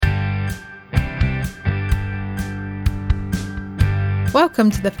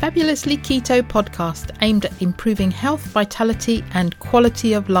Welcome to the Fabulously Keto podcast, aimed at improving health, vitality and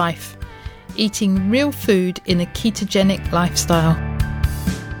quality of life. Eating real food in a ketogenic lifestyle.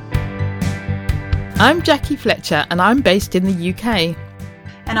 I'm Jackie Fletcher and I'm based in the UK.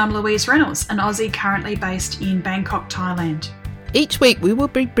 And I'm Louise Reynolds, an Aussie currently based in Bangkok, Thailand. Each week we will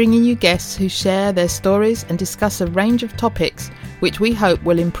be bringing you guests who share their stories and discuss a range of topics which we hope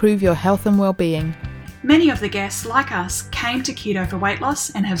will improve your health and well-being. Many of the guests, like us, came to keto for weight loss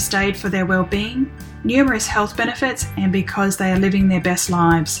and have stayed for their well-being, numerous health benefits, and because they are living their best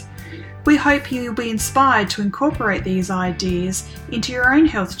lives. We hope you'll be inspired to incorporate these ideas into your own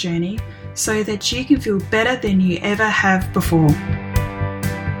health journey so that you can feel better than you ever have before.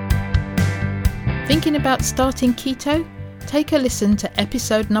 Thinking about starting keto? Take a listen to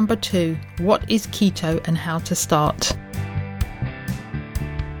episode number 2, What is Keto and How to Start.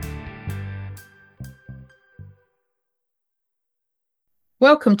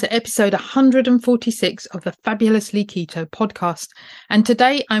 Welcome to episode 146 of the Fabulously Keto podcast, and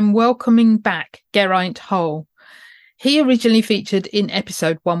today I'm welcoming back Geraint Hole. He originally featured in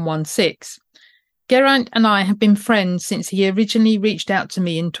episode 116. Geraint and I have been friends since he originally reached out to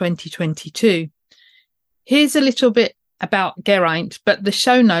me in 2022. Here's a little bit about Geraint, but the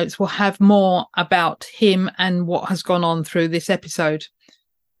show notes will have more about him and what has gone on through this episode.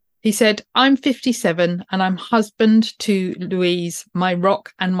 He said, I'm 57 and I'm husband to Louise, my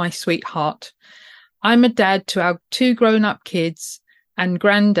rock and my sweetheart. I'm a dad to our 2 grown-up kids and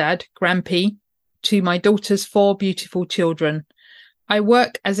granddad, Grampy, to my daughter's 4 beautiful children. I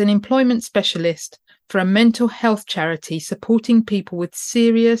work as an employment specialist for a mental health charity supporting people with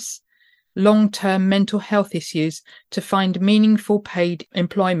serious long-term mental health issues to find meaningful paid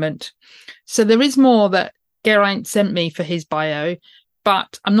employment. So there is more that Geraint sent me for his bio,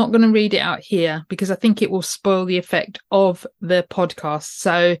 but I'm not going to read it out here because I think it will spoil the effect of the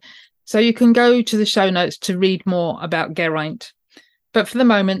podcast. So you can go to the show notes to read more about Geraint. But for the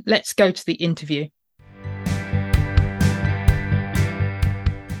moment, let's go to the interview.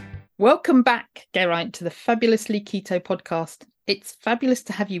 Welcome back, Geraint, to the Fabulously Keto podcast. It's fabulous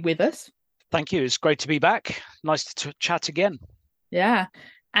to have you with us. Thank you. It's great to be back. Nice to chat again. Yeah.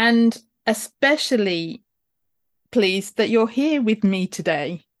 And especially pleased that you're here with me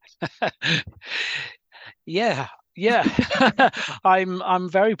today. Yeah. I'm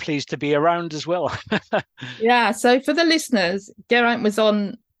very pleased to be around as well. Yeah. So for the listeners, Geraint was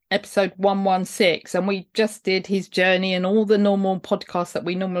on episode 116 and we just did his journey and all the normal podcasts that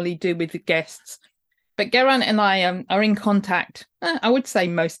we normally do with the guests. But Geraint and I are in contact, I would say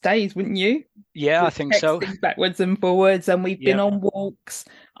most days, wouldn't you? Yeah, I think so. Backwards and forwards, and we've been on walks.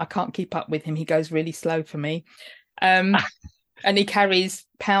 I can't keep up with him. He goes really slow for me. And he carries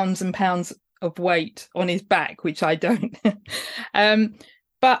pounds and pounds of weight on his back, which I don't.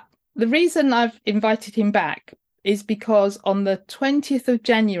 But the reason I've invited him back is because on the 20th of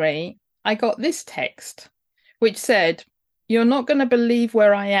January, I got this text, which said, "You're not going to believe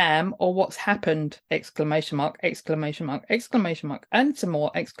where I am or what's happened, !" And some more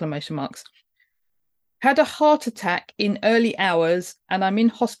exclamation marks. Had a heart attack in early hours and I'm in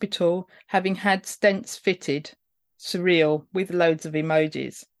hospital having had stents fitted. Surreal, with loads of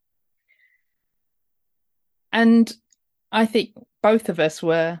emojis. And I think both of us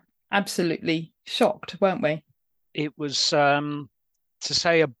were absolutely shocked, weren't we? It was, to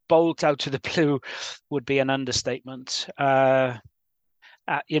say a bolt out of the blue would be an understatement. I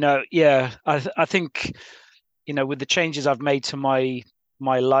think, with the changes I've made to my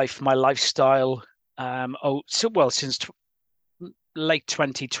life, my lifestyle, since late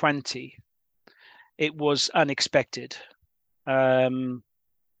 2020, it was unexpected. In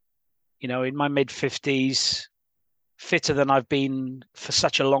my mid-50s, fitter than I've been for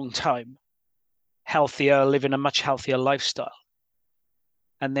such a long time, healthier, living a much healthier lifestyle.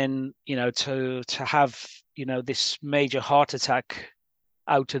 And then, to have, this major heart attack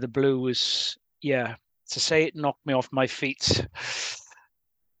out of the blue was, to say it knocked me off my feet,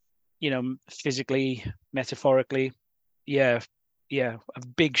 physically, metaphorically, a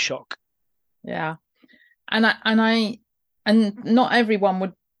big shock. Yeah. And not everyone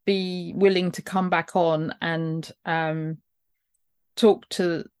would be willing to come back on and talk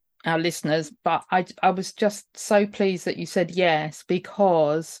to our listeners, but I was just so pleased that you said yes,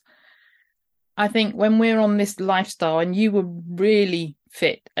 because I think when we're on this lifestyle and you were really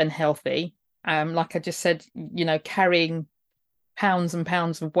fit and healthy, like I just said, carrying pounds and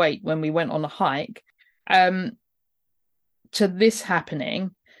pounds of weight when we went on a hike, to this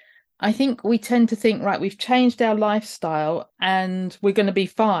happening, I think we tend to think, right, we've changed our lifestyle and we're going to be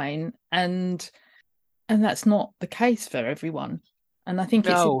fine. And that's not the case for everyone. And I think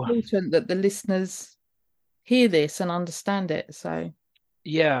it's No, important that the listeners hear this and understand it. So,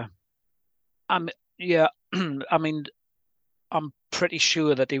 yeah, I'm yeah. I mean, I'm pretty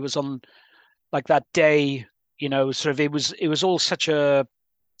sure that it was on like that day. Sort of it was all such a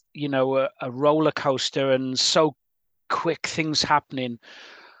roller coaster and so quick things happening.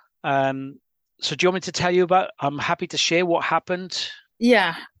 Um, so do you want me to tell you about? I'm happy to share what happened.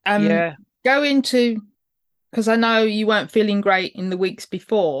 yeah, Yeah, go into, because I know you weren't feeling great in the weeks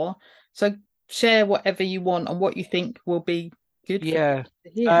before. So, share whatever you want and what you think will be good for yeah. people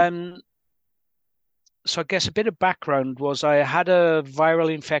to hear. Um, so I guess a bit of background was I had a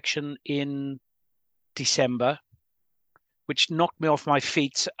viral infection in December, which knocked me off my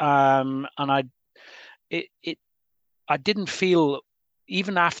feet. And it I didn't feel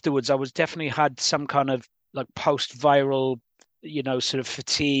even afterwards. I was definitely had some kind of like post-viral, sort of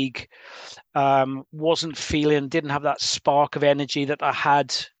fatigue. Wasn't feeling, didn't have that spark of energy that I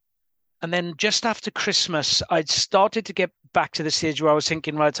had. And then just after Christmas, I'd started to get back to the stage where I was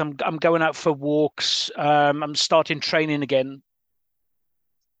thinking, right, I'm going out for walks. I'm starting training again.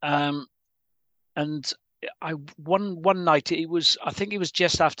 Um, and one night I think it was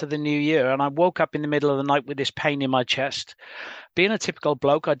just after the New Year, and I woke up in the middle of the night with this pain in my chest. Being a typical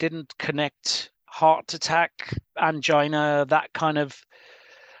bloke, I didn't connect heart attack, angina, that kind of.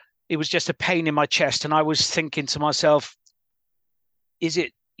 It was just a pain in my chest, and I was thinking to myself, is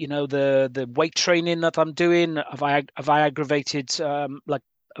it the weight training that I'm doing? Have I aggravated like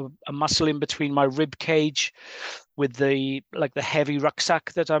a muscle in between my rib cage with the heavy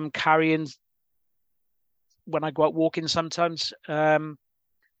rucksack that I'm carrying when I go out walking sometimes? But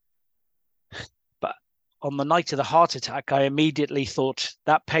on the night of the heart attack, I immediately thought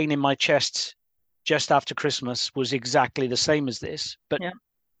that pain in my chest just after Christmas was exactly the same as this, but Yeah.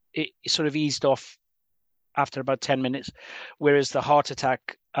 it sort of eased off after about 10 minutes, whereas the heart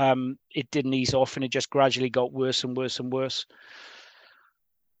attack, it didn't ease off and it just gradually got worse and worse and worse.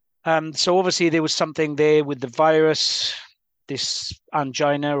 So obviously there was something there with the virus, this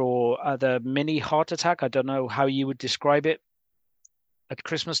angina or other mini heart attack. I don't know how you would describe it at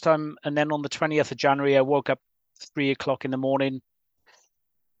Christmas time. And then on the 20th of January, I woke up 3 o'clock in the morning,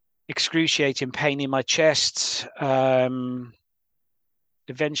 excruciating pain in my chest.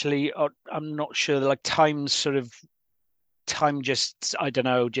 Eventually, I'm not sure, like time just, I don't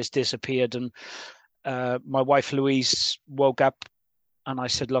know, just disappeared. And my wife Louise woke up and I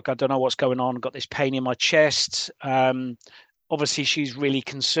said, look, I don't know what's going on. I've got this pain in my chest. Obviously, she's really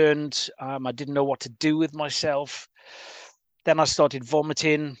concerned. I didn't know what to do with myself. Then I started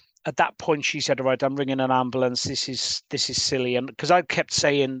vomiting. At that point, she said, all right, I'm ringing an ambulance. This is silly. And because I kept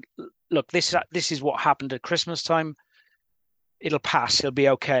saying, look, this is what happened at Christmas time. It'll pass. It'll be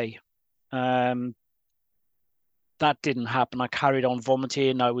okay. That didn't happen. I carried on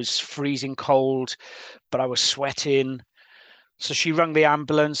vomiting. I was freezing cold, but I was sweating. So she rang the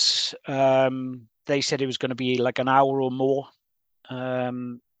ambulance. They said it was going to be like an hour or more,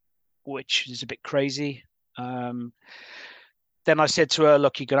 which is a bit crazy. Then I said to her,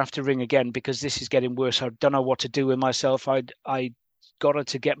 look, you're going to have to ring again because this is getting worse. I don't know what to do with myself. I got her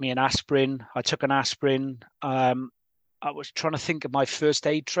to get me an aspirin. I took an aspirin. I was trying to think of my first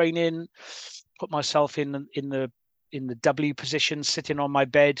aid training, put myself in the W position, sitting on my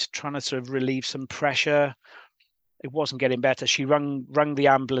bed, trying to sort of relieve some pressure. It wasn't getting better. She rang the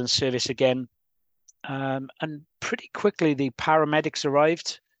ambulance service again, and pretty quickly the paramedics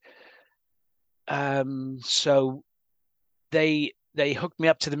arrived. So they hooked me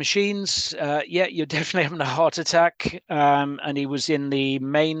up to the machines. Yeah, you're definitely having a heart attack, and he was in the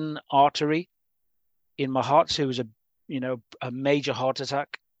main artery in my heart, so it was a major heart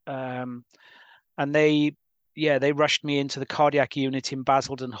attack. And they rushed me into the cardiac unit in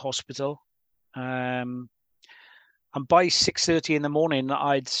Basildon Hospital. And by 6:30 in the morning,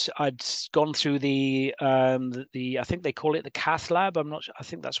 I'd gone through the I think they call it the cath lab. I'm not sure. I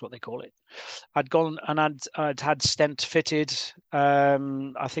think that's what they call it. I'd gone and I'd had stent fitted.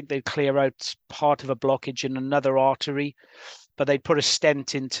 I think they'd clear out part of a blockage in another artery, but they'd put a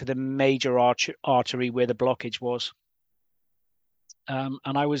stent into the major artery where the blockage was. And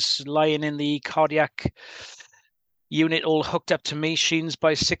I was lying in the cardiac unit, all hooked up to machines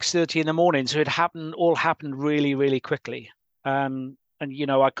by 6:30 in the morning. So it all happened really, really quickly. And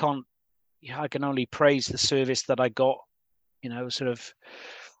I can only praise the service that I got. Sort of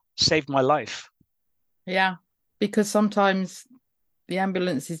saved my life. Yeah, because sometimes the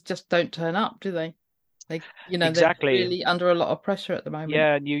ambulances just don't turn up, do they? They're Exactly. really under a lot of pressure at the moment.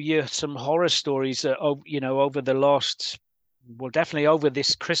 Yeah, and you hear some horror stories. Over the last, well, definitely over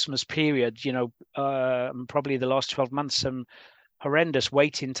this Christmas period. Probably the last 12 months. horrendous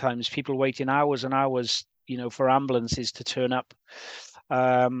waiting times, people waiting hours and hours, for ambulances to turn up.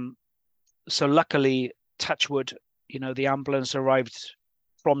 So luckily, touch wood, the ambulance arrived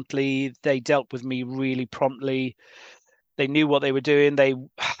promptly. They dealt with me really promptly. They knew what they were doing. They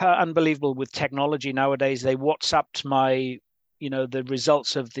unbelievable with technology nowadays. They WhatsApped my, the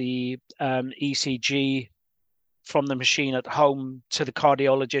results of the ECG from the machine at home to the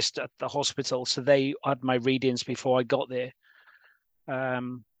cardiologist at the hospital. So they had my readings before I got there.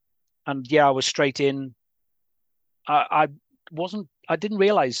 And yeah, I was straight in. I didn't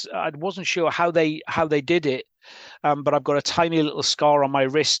realize, I wasn't sure how they did it. But I've got a tiny little scar on my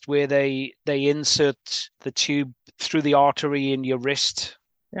wrist where they insert the tube through the artery in your wrist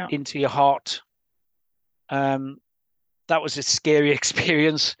into your heart. That was a scary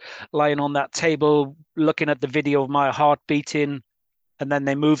experience, lying on that table, looking at the video of my heart beating, and then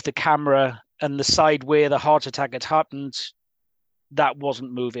they moved the camera, and the side where the heart attack had happened, that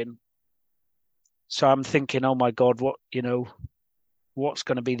wasn't moving. So I'm thinking, oh my God, what's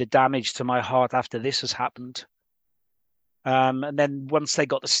going to be the damage to my heart after this has happened? And then once they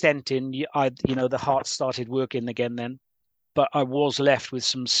got the stent in, the heart started working again then. But I was left with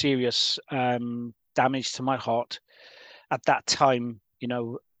some serious damage to my heart at that time.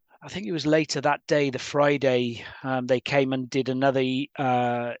 I think it was later that day, the Friday, they came and did another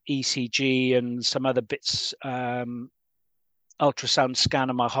ECG and some other bits, ultrasound scan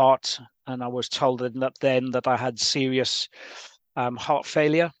of my heart. And I was told that I had serious heart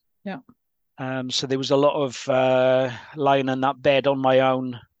failure. Yeah. So there was a lot of lying in that bed on my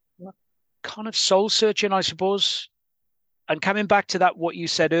own, kind of soul searching, I suppose. And coming back to that, what you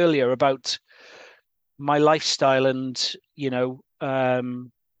said earlier about my lifestyle and,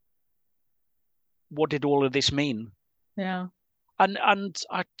 what did all of this mean? Yeah. And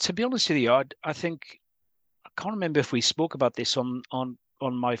to be honest with you, I think, I can't remember if we spoke about this on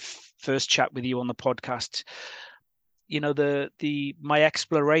my first chat with you on the podcast. My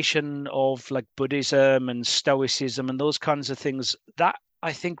exploration of like Buddhism and Stoicism and those kinds of things, that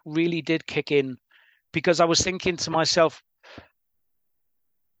I think really did kick in, because I was thinking to myself,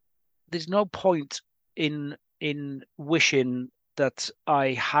 there's no point in wishing that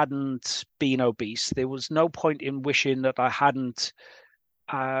I hadn't been obese. There was no point in wishing that I hadn't,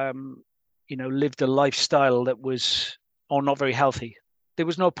 lived a lifestyle that was not very healthy. There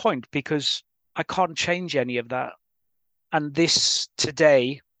was no point, because I can't change any of that. And this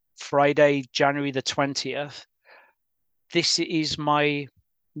today, Friday, January the 20th, this is my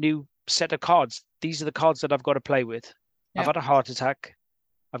new set of cards. These are the cards that I've got to play with. Yeah. I've had a heart attack.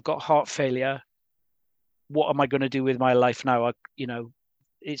 I've got heart failure. What am I going to do with my life now?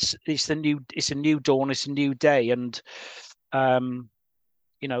 It's a new dawn. It's a new day. And,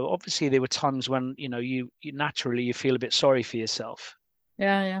 obviously there were times when, you naturally, you feel a bit sorry for yourself.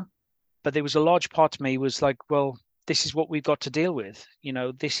 Yeah. Yeah. But there was a large part of me was like, well, this is what we've got to deal with.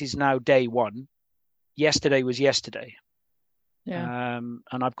 This is now day one. Yesterday was yesterday. Yeah.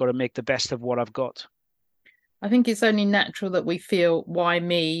 And I've got to make the best of what I've got. I think it's only natural that we feel, why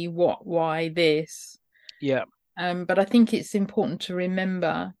me? Why this? Yeah. But I think it's important to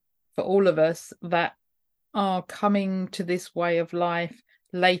remember for all of us that are coming to this way of life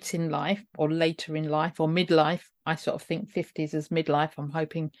late in life or later in life or midlife. I sort of think 50s as midlife. I'm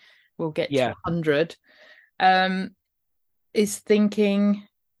hoping we'll get to 100. Is thinking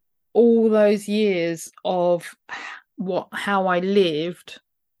all those years of how I lived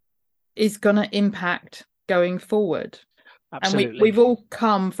is going to impact going forward. Absolutely. And we've all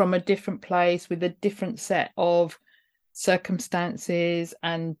come from a different place with a different set of circumstances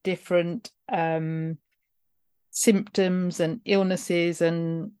and different symptoms and illnesses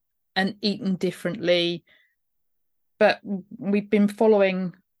and eaten differently. But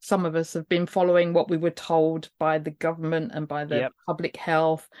some of us have been following what we were told by the government and by the public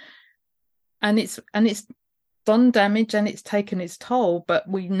health. And it's done damage and it's taken its toll, but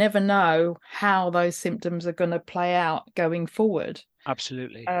we never know how those symptoms are going to play out going forward.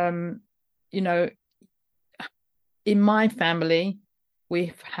 Absolutely. In my family,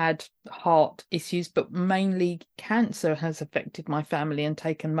 we've had heart issues, but mainly cancer has affected my family and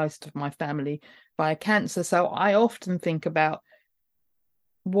taken most of my family via cancer. So I often think about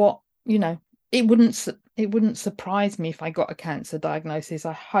it wouldn't surprise me if I got a cancer diagnosis.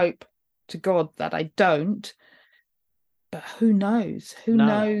 I hope to God that I don't, but who knows? Who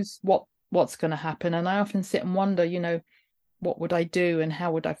knows what's going to happen? And I often sit and wonder, what would I do and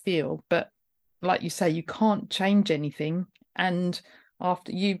how would I feel? But like you say, you can't change anything. And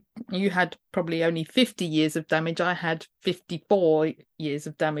after you had probably only 50 years of damage, I had 54 years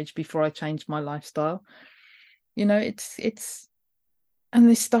of damage before I changed my lifestyle. It's And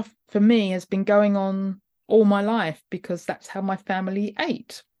this stuff for me has been going on all my life because that's how my family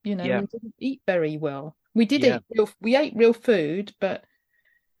ate. You know, Yeah. we didn't eat very well. We did Yeah. we ate real food, but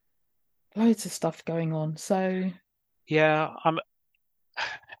loads of stuff going on. So Yeah. I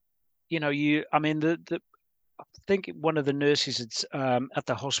mean, I think one of the nurses at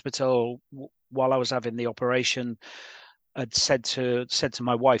the hospital while I was having the operation had said to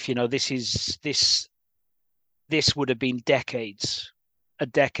my wife, this would have been decades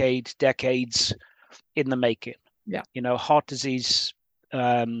in the making. yeah, Heart disease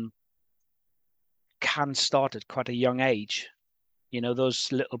um, can start at quite a young age.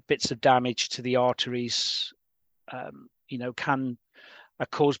 Those little bits of damage to the arteries, can are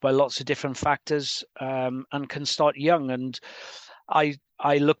caused by lots of different factors, and can start young. And I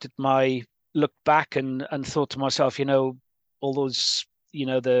looked back and thought to myself, all those,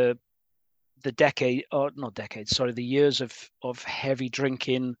 the decade, or not decades, sorry, the years of heavy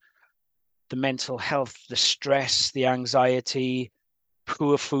drinking, the mental health, the stress, the anxiety,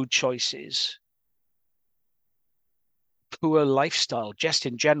 poor food choices, poor lifestyle, just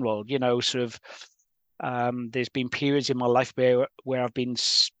in general, sort of. There's been periods in my life where I've been,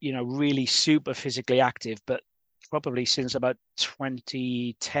 really super physically active, but probably since about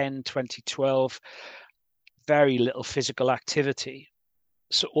 2010, 2012, very little physical activity.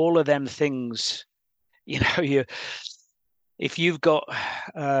 So all of them things, if you've got,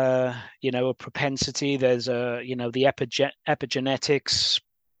 a propensity, there's the epigenetics,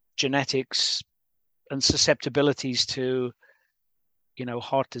 genetics, and susceptibilities to,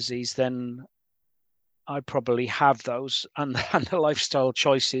 heart disease, then I probably have those, and the lifestyle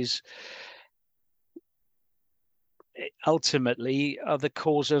choices ultimately are the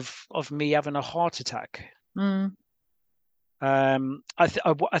cause of me having a heart attack. mm,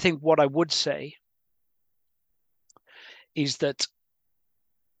 I think what I would say is that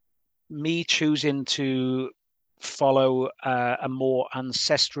me choosing to follow a more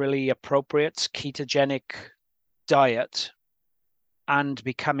ancestrally appropriate ketogenic diet and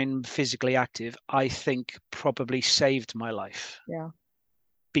becoming physically active, I think probably saved my life. yeah,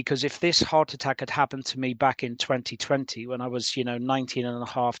 Because if this heart attack had happened to me back in 2020, when I was, 19 and a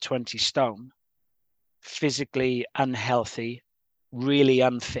half, 20 stone, physically unhealthy, really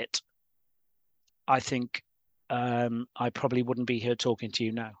unfit, I think I probably wouldn't be here talking to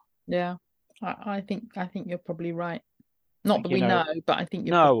you now. yeah. I think you're probably right. Not that You we know, know, but I think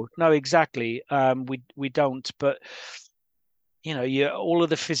you're probably no, exactly. We don't, but all of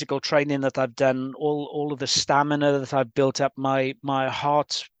the physical training that I've done, all of the stamina that I've built up, my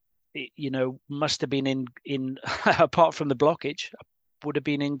heart, must have been in apart from the blockage, would have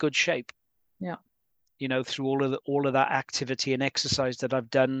been in good shape. yeah, Through all of that activity and exercise that I've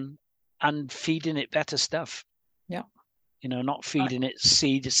done, and feeding it better stuff. yeah. Not I, feeding it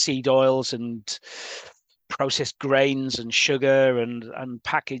seed oils and processed grains and sugar and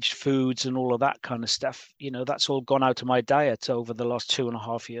packaged foods and all of that kind of stuff. That's all gone out of my diet over the last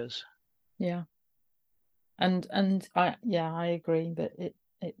 2.5 years. yeah. And I agree that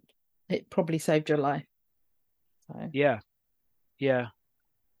it probably saved your life. So Yeah, yeah,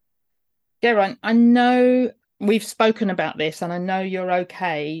 Geraint, I know we've spoken about this and I know you're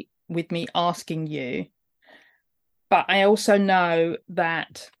okay with me asking you, but I also know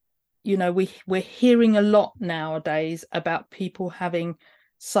that, we're hearing a lot nowadays about people having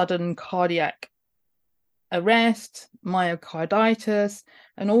sudden cardiac arrest, myocarditis,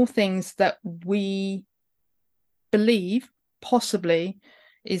 and all things that we believe possibly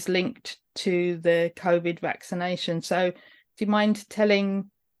is linked to the COVID vaccination. So, do you mind telling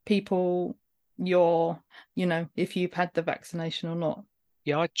people if you've had the vaccination or not?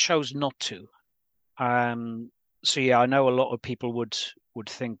 yeah. I chose not to. So yeah, I know a lot of people would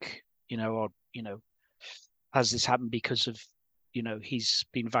think, or has this happened because of, he's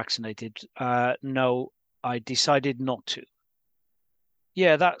been vaccinated? No, I decided not to.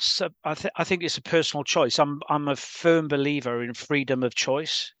 Yeah, I think it's a personal choice. I'm a firm believer in freedom of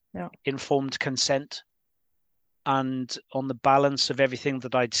choice, Yeah. informed consent, and on the balance of everything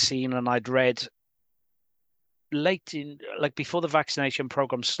that I'd seen and I'd read late in, like, before the vaccination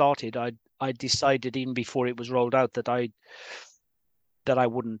program started, I decided even before it was rolled out that I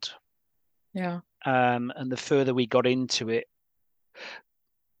wouldn't. Yeah. And the further we got into it,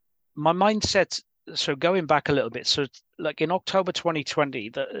 my mindset. So going back a little bit, so like in October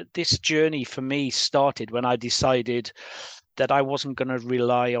 2020, this journey for me started when I decided that I wasn't going to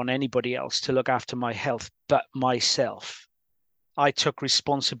rely on anybody else to look after my health but myself. I took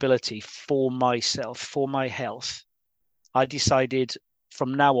responsibility for myself, for my health. I decided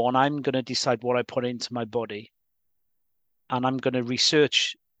from now on, I'm going to decide what I put into my body. and I'm going to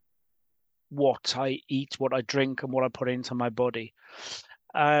research what I eat, what I drink, and what I put into my body.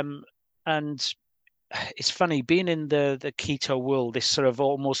 And it's funny being in the keto world, this sort of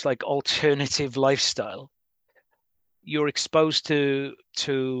almost like alternative lifestyle. You're exposed to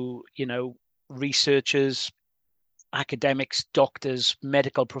researchers, academics, doctors,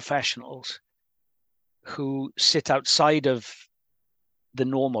 medical professionals who sit outside of the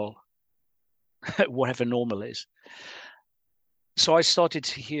normal, whatever normal is. So I started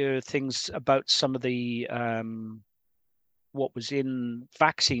to hear things about some of the what was in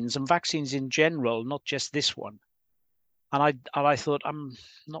vaccines and vaccines in general, not just this one. And I thought I'm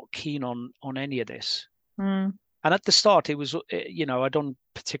not keen on any of this. Mm. And at the start, it was I don't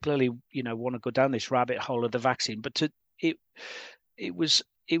particularly want to go down this rabbit hole of the vaccine, but it was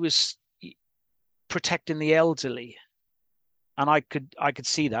protecting the elderly, and I could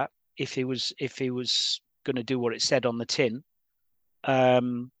see that if it was going to do what it said on the tin.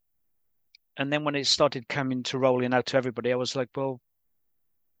 And then when it started coming to rolling out to everybody, I was like, well,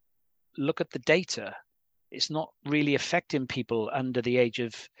 look at the data. It's not really affecting people under the age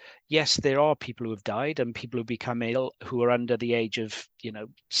of, yes, there are people who have died and people who become ill who are under the age of,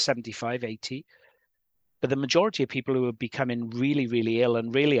 75, 80. But the majority of people who are becoming really, really ill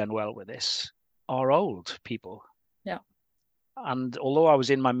and really unwell with this are old people. Yeah. And although I was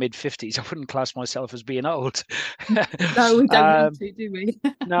in my mid-50s, I wouldn't class myself as being old. No, we don't need to, do we?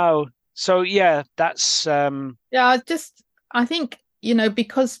 No. So, yeah, that's... Yeah, I think,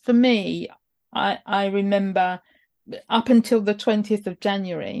 because for me, I remember up until the 20th of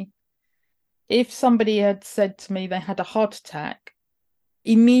January, if somebody had said to me they had a heart attack,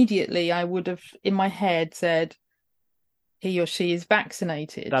 immediately I would have, in my head, said he or she is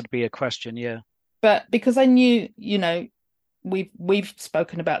vaccinated. That'd be a question, yeah. But because I knew, we've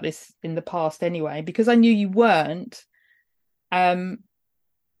spoken about this in the past anyway, because I knew you weren't,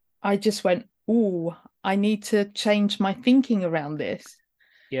 I just went, "Ooh, I need to change my thinking around this."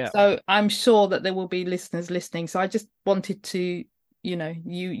 Yeah. So I'm sure that there will be listeners listening. So I just wanted to,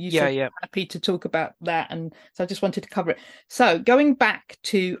 you said you're happy to talk about that, and so I just wanted to cover it. So going back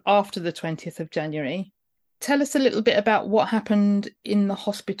to after the 20th of January, tell us a little bit about what happened in the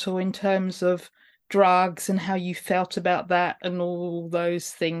hospital in terms of drugs and how you felt about that and all those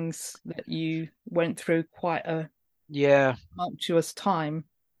things that you went through quite a tumultuous time.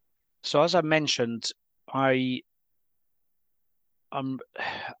 So as I mentioned, I've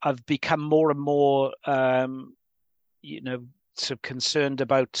become more and more, sort of concerned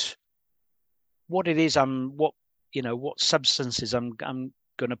about what it is what substances I'm going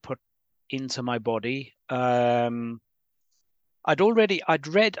to put into my body. I'd already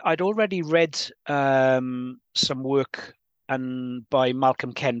read some work by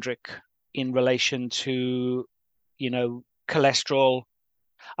Malcolm Kendrick in relation to, cholesterol.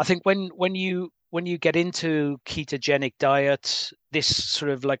 I think when you get into ketogenic diet, this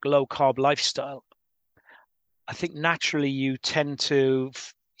sort of like low carb lifestyle, I think naturally you tend to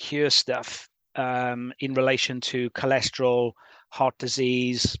hear stuff in relation to cholesterol, heart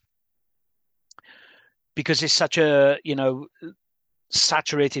disease, because it's such a,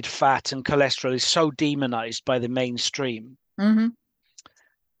 saturated fat, and cholesterol is so demonized by the mainstream. Mm-hmm.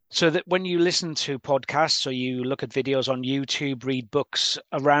 So that when you listen to podcasts or you look at videos on YouTube, read books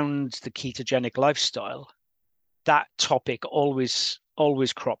around the ketogenic lifestyle, that topic always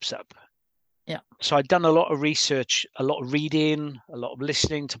crops up. Yeah. So I'd done a lot of research, a lot of reading, a lot of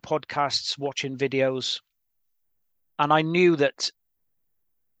listening to podcasts, watching videos. And I knew that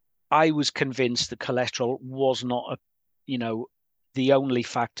I was convinced that cholesterol was not the only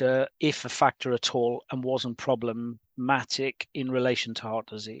factor, if a factor at all, and wasn't problematic in relation to heart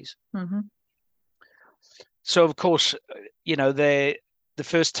disease. Mm-hmm. So, of course, the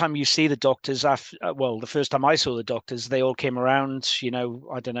first time you see the doctors, the first time I saw the doctors, they all came around,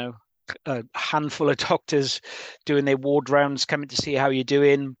 I don't know, a handful of doctors doing their ward rounds, coming to see how you're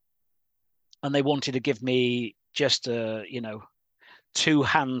doing. And they wanted to give me just, 2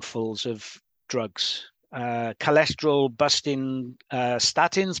 handfuls of drugs. Cholesterol busting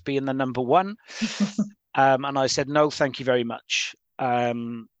statins being the number one. And I said, no, thank you very much. I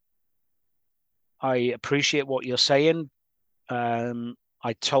appreciate what you're saying.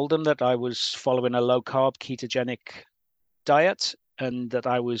 I told them that I was following a low carb ketogenic diet and that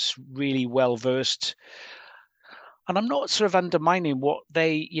I was really well versed. And I'm not sort of undermining what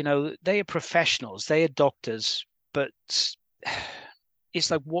they are professionals, they are doctors, but it's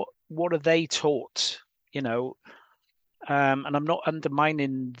like, what are they taught? And I'm not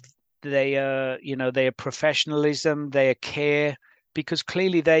undermining their professionalism, their care, because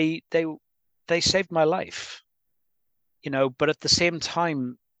clearly they saved my life. but at the same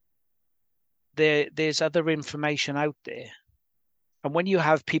time, there's other information out there. And when you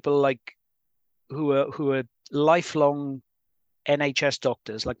have people like who are lifelong NHS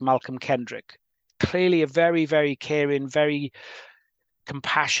doctors like Malcolm Kendrick, clearly a very, very caring, very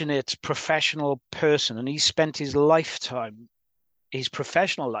compassionate, professional person, and he spent his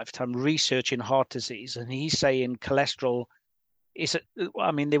professional lifetime researching heart disease, and he's saying cholesterol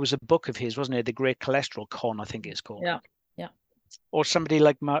there was a book of his, wasn't it? The Great Cholesterol Con, I think it's called. Yeah, yeah. Or somebody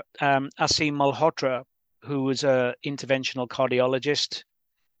like Asim Malhotra, who was a interventional cardiologist,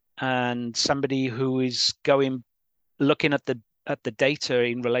 and somebody who is looking at the data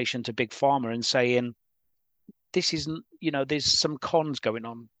in relation to big pharma and saying this isn't, there's some cons going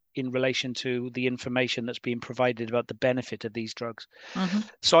on in relation to the information that's being provided about the benefit of these drugs. Mm-hmm.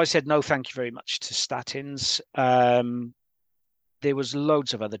 So I said no, thank you very much to statins. There was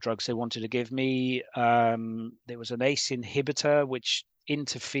loads of other drugs they wanted to give me. There was an ACE inhibitor, which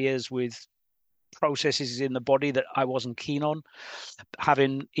interferes with processes in the body that I wasn't keen on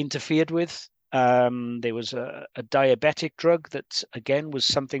having interfered with. There was a diabetic drug that, again, was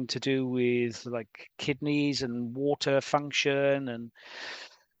something to do with like kidneys and water function. And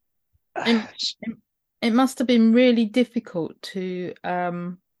it must have been really difficult to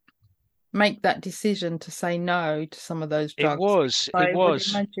make that decision to say no to some of those drugs. It was. I would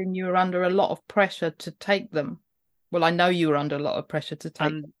imagine you were under a lot of pressure to take them. Well, I know you were under a lot of pressure to take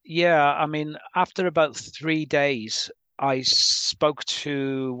them. Yeah, after about 3 days, I spoke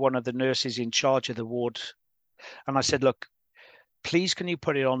to one of the nurses in charge of the ward, and I said, look, please, can you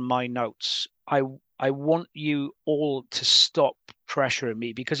put it on my notes? I want you all to stop pressuring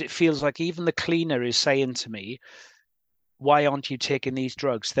me, because it feels like even the cleaner is saying to me, why aren't you taking these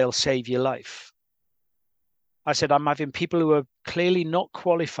drugs? They'll save your life. I said, I'm having people who are clearly not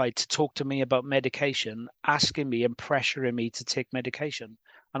qualified to talk to me about medication, asking me and pressuring me to take medication.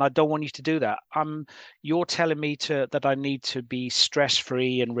 And I don't want you to do that. You're telling me that I need to be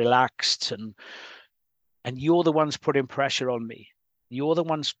stress-free and relaxed, and you're the ones putting pressure on me. You're the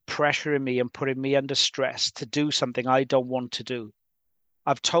ones pressuring me and putting me under stress to do something I don't want to do.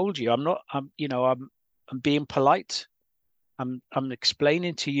 I've told you, I'm being polite. I'm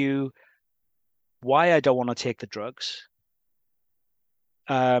explaining to you why I don't want to take the drugs,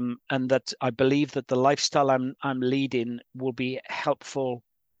 and that I believe that the lifestyle I'm leading will be helpful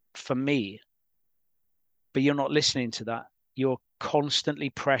for me. But you're not listening to that. You're constantly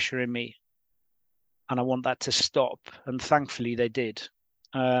pressuring me, and I want that to stop. And thankfully, they did.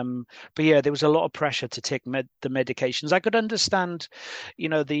 But yeah, there was a lot of pressure to take the medications. I could understand,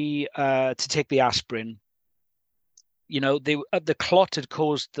 to take the aspirin. The clot had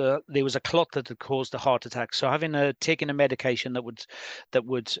caused there was a clot that had caused the heart attack. So taking a medication that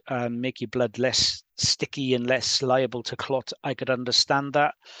would make your blood less sticky and less liable to clot, I could understand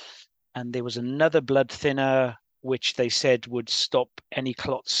that. And there was another blood thinner which they said would stop any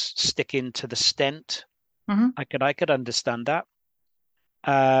clots sticking to the stent. Mm-hmm. I could understand that.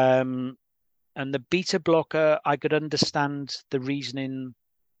 And the beta blocker, I could understand the reasoning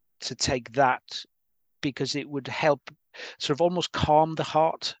to take that, because it would help sort of almost calm the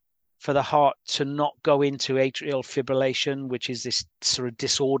heart, for the heart to not go into atrial fibrillation, which is this sort of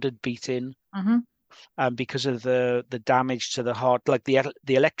disordered beating. Mm-hmm. Because of the damage to the heart, like the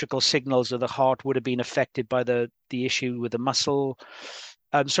electrical signals of the heart would have been affected by the issue with the muscle.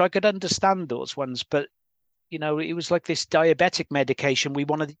 So I could understand those ones, but it was like this diabetic medication. We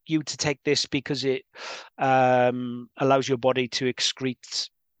wanted you to take this because it allows your body to excrete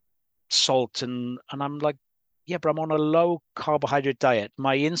salt, and I'm like, yeah, but I'm on a low carbohydrate diet.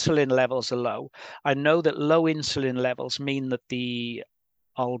 My insulin levels are low. I know that low insulin levels mean that the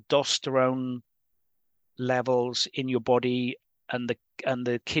aldosterone levels in your body and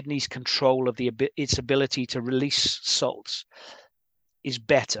the kidney's control of its ability to release salts is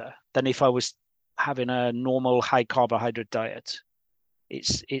better than if I was having a normal high carbohydrate diet.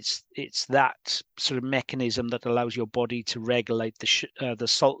 It's that sort of mechanism that allows your body to regulate the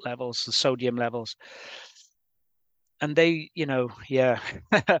salt levels, the sodium levels. And they, yeah,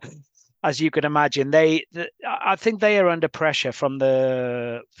 as you can imagine, I think they are under pressure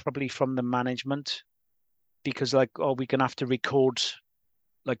probably from the management, because like, oh, we're gonna have to record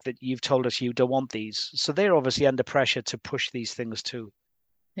like that. You've told us you don't want these, so they're obviously under pressure to push these things too.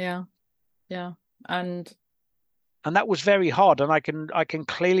 Yeah, and that was very hard. And I can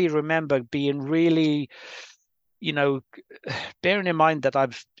clearly remember being really, bearing in mind that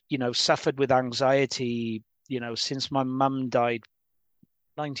I've suffered with anxiety, since my mum died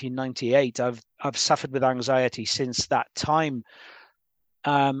 1998. I've suffered with anxiety since that time.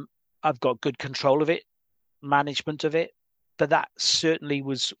 I've got good control of it. management of it, but that certainly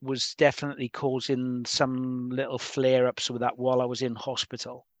was definitely causing some little flare ups with that while I was in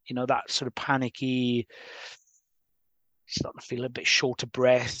hospital. That sort of panicky, starting to feel a bit short of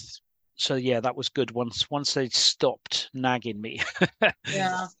breath. So yeah, that was good once they stopped nagging me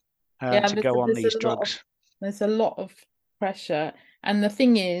Yeah. Yeah, to go on these drugs. There's a lot of pressure. And the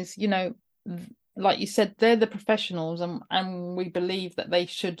thing is, like you said, they're the professionals, and we believe that they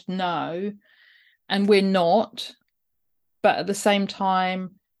should know, and we're not. But at the same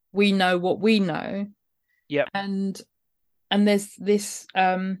time, we know what we know. Yep. And there's this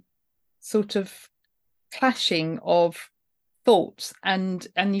sort of clashing of thoughts, and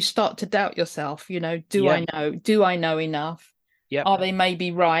you start to doubt yourself. Do I know? Do I know enough? Yeah. Are they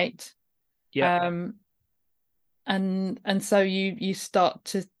maybe right? Yeah. And so you start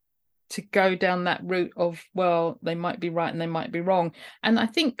to go down that route of, well, they might be right and they might be wrong. And I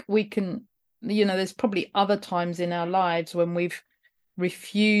think we can, there's probably other times in our lives when we've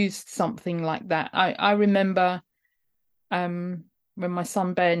refused something like that. I remember when my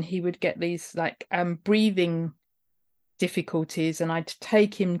son Ben, he would get these like breathing difficulties, and I'd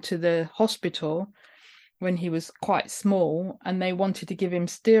take him to the hospital when he was quite small, and they wanted to give him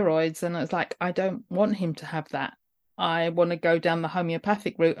steroids, and I was like, I don't want him to have that. I want to go down the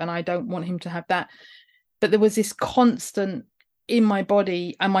homeopathic route, and I don't want him to have that. But there was this constant in my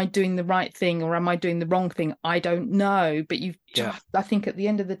body, am I doing the right thing or am I doing the wrong thing? I don't know. But I think at the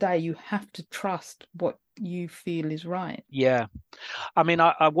end of the day, you have to trust what you feel is right. Yeah. I mean,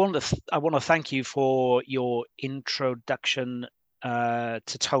 I want to thank you for your introduction to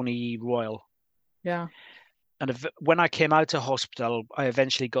Tony Royal. Yeah. And when I came out of hospital, I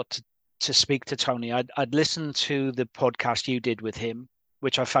eventually got to speak to Tony. I'd listened to the podcast you did with him,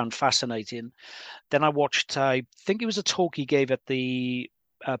 which I found fascinating. Then I watched, I think it was a talk he gave at the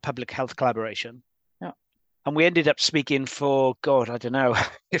Public Health Collaboration. Yeah. And we ended up speaking for, God, I don't know.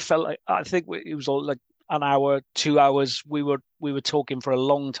 It felt like, I think it was all like an hour, 2 hours. We were talking for a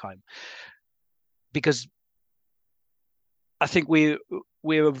long time, because I think we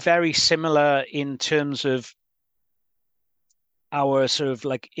were very similar in terms of our sort of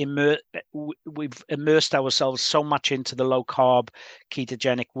like we've immersed ourselves so much into the low carb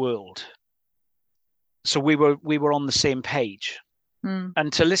ketogenic world, so we were on the same page.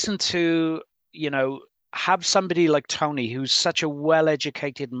 And to listen to have somebody like Tony, who's such a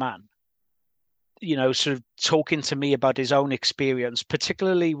well-educated man, sort of talking to me about his own experience,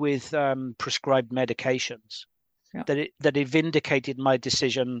 particularly with prescribed medications, that it vindicated my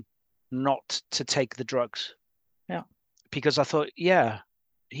decision not to take the drugs. Yeah. Because I thought, yeah,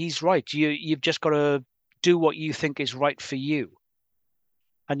 he's right. You've just got to do what you think is right for you.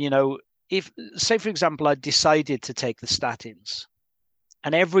 And, if, say, for example, I decided to take the statins,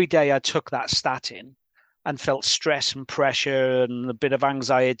 and every day I took that statin and felt stress and pressure and a bit of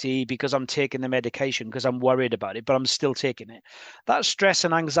anxiety because I'm taking the medication, because I'm worried about it, but I'm still taking it. That stress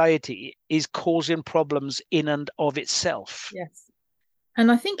and anxiety is causing problems in and of itself. Yes.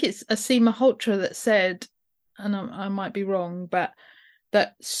 And I think it's Asima Holtra that said, and I might be wrong, but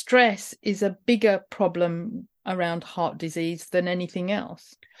that stress is a bigger problem around heart disease than anything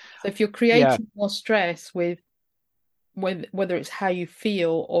else. So if you're creating more stress with whether it's how you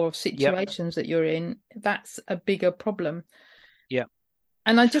feel or situations that you're in, that's a bigger problem. Yeah.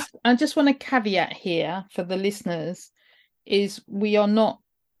 And I just want to caveat here for the listeners is we are not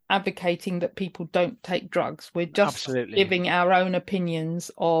advocating that people don't take drugs. We're just giving our own opinions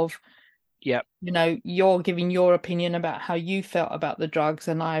of, you're giving your opinion about how you felt about the drugs,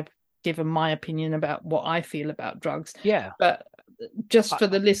 and I've given my opinion about what I feel about drugs. Yeah. But just for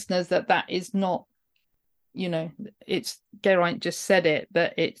the listeners, that is not, it's Geraint just said it,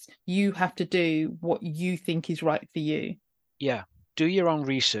 that it's you have to do what you think is right for you. Yeah. Do your own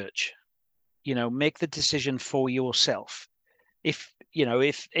research. Make the decision for yourself. If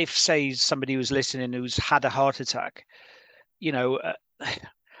say somebody who's listening who's had a heart attack, you've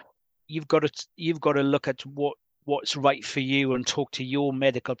got to look at what's right for you and talk to your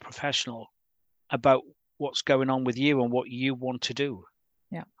medical professional about what's going on with you and what you want to do.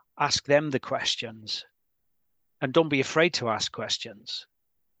 Yeah. Ask them the questions, and don't be afraid to ask questions.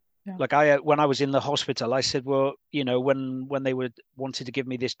 Yeah. Like when I was in the hospital, I said, well, when they wanted to give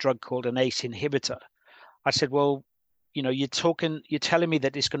me this drug called an ACE inhibitor, I said, well, you're telling me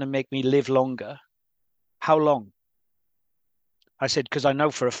that it's going to make me live longer. How long? I said, because I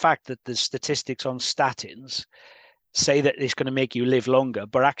know for a fact that the statistics on statins say that it's going to make you live longer,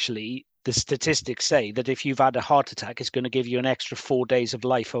 but actually the statistics say that if you've had a heart attack, it's going to give you an extra 4 days of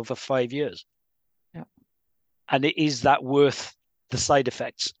life over 5 years. Yeah. And is that worth the side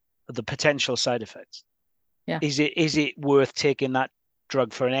effects, the potential side effects? Yeah. Is it worth taking that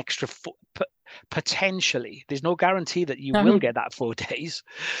drug for an extra potentially? There's no guarantee that you will get that 4 days.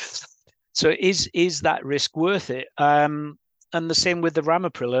 So is that risk worth it? And the same with the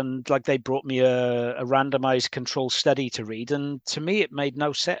Ramipril. And like they brought me a randomized control study to read, and to me it made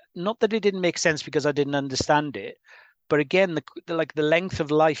no sense. Not that it didn't make sense because I didn't understand it, but again, the length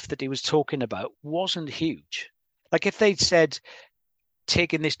of life that he was talking about wasn't huge. Like if they'd said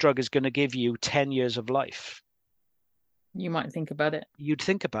taking this drug is going to give you 10 years of life, you might think about it. you'd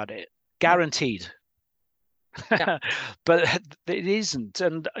think about it, guaranteed. Yeah. But it isn't.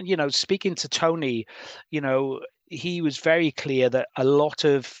 And, speaking to Tony, he was very clear that a lot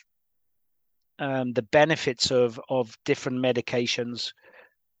of the benefits of different medications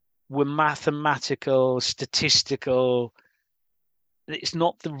were mathematical, statistical. It's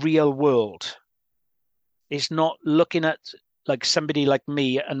not the real world. It's not looking at like somebody like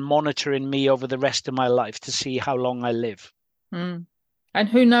me and monitoring me over the rest of my life to see how long I live. Mm. And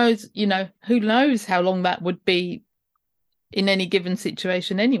who knows how long that would be in any given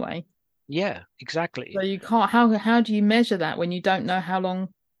situation anyway. Yeah, exactly. So you can't, how do you measure that when you don't know how long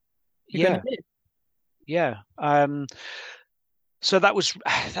you're going to live? Yeah. So that was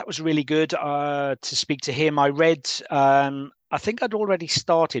really good to speak to him. I read, I think I'd already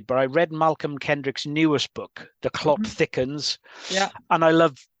started, but I read Malcolm Kendrick's newest book, The Clot Thickens. Yeah. And I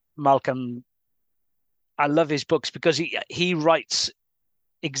love Malcolm. I love his books because he writes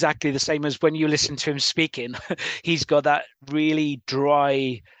exactly the same as when you listen to him speaking. He's got that really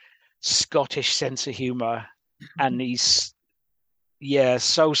dry Scottish sense of humor, and he's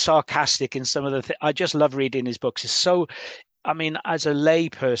so sarcastic in some of the I just love reading his books. It's so, I mean, as a lay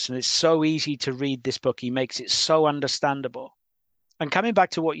person, it's so easy to read this book. He makes it so understandable. And coming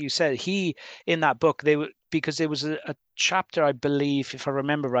back to what you said, in that book, because there was a chapter, I believe, if I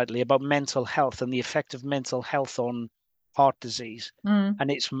remember rightly, about mental health and the effect of mental health on heart disease.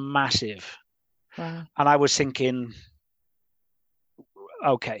 And it's massive. Wow. And I was thinking,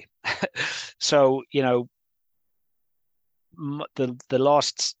 okay, so, the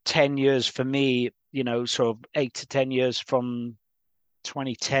last 10 years for me, sort of 8 to 10 years from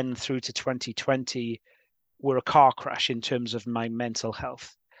 2010 through to 2020 were a car crash in terms of my mental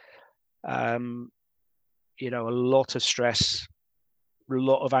health. A lot of stress, a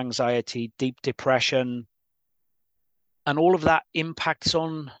lot of anxiety, deep depression, and all of that impacts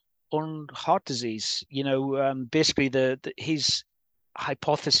on heart disease. Basically his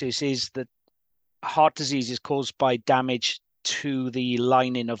hypothesis is that heart disease is caused by damage to the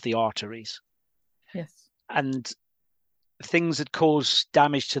lining of the arteries. Yes. And things that cause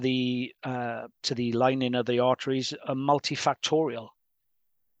damage to the lining of the arteries are multifactorial.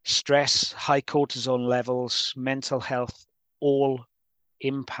 Stress, high cortisol levels, mental health, all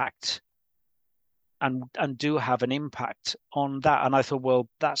impact and do have an impact on that. And I thought, well,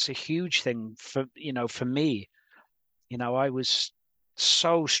 that's a huge thing for me. I was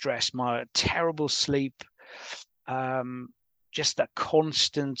so stressed, my terrible sleep, just that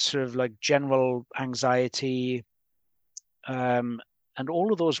constant sort of like general anxiety, and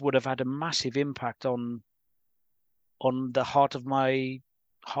all of those would have had a massive impact on the heart of my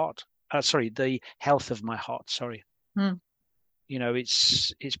heart. The health of my heart. Sorry.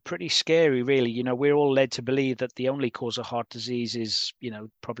 It's pretty scary, really. We're all led to believe that the only cause of heart disease is,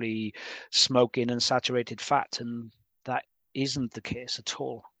 probably smoking and saturated fat, and that isn't the case at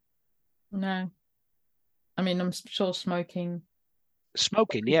all. No. I mean, I'm sure smoking,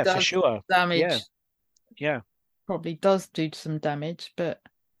 yeah, for sure. Damage. Yeah. Probably does do some damage, but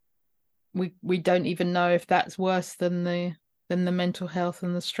we don't even know if that's worse than the mental health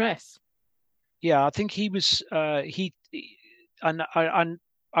and the stress. Yeah, I think he was and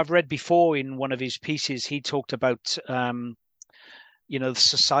I've read before in one of his pieces, he talked about the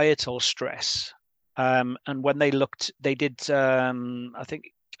societal stress, and when they did I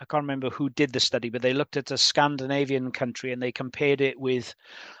think, I can't remember who did the study, but they looked at a Scandinavian country and they compared it with,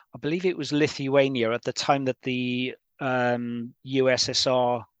 I believe it was Lithuania, at the time that the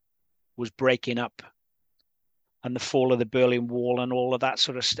USSR was breaking up and the fall of the Berlin Wall and all of that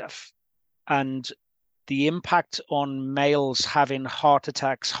sort of stuff. And the impact on males having heart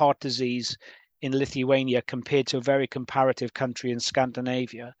attacks, heart disease in Lithuania compared to a very comparative country in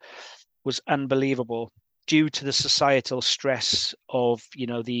Scandinavia was unbelievable, due to the societal stress of,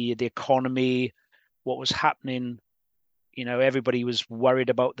 the economy, what was happening. Everybody was worried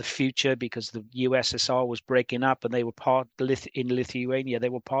about the future because the USSR was breaking up, and they were in Lithuania. They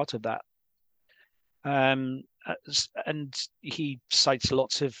were part of that. And he cites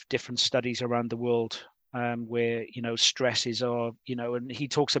lots of different studies around the world where stresses are, and he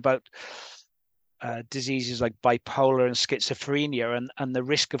talks about diseases like bipolar and schizophrenia, and the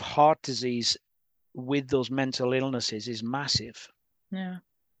risk of heart disease with those mental illnesses is massive. Yeah.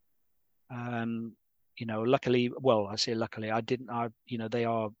 Luckily, well, I say luckily, I didn't. They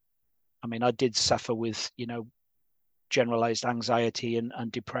are. I mean, I did suffer with, generalized anxiety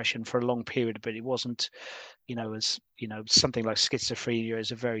and depression for a long period, but it wasn't, as something like schizophrenia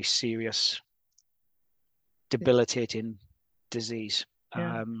is a very serious, debilitating disease.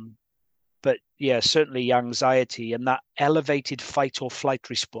 Yeah. But yeah, certainly anxiety and that elevated fight or flight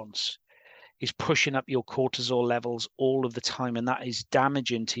response is pushing up your cortisol levels all of the time, and that is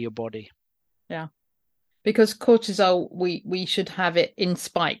damaging to your body. Yeah. Because cortisol, we should have it in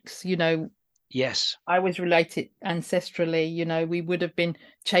spikes, Yes. I was related ancestrally, we would have been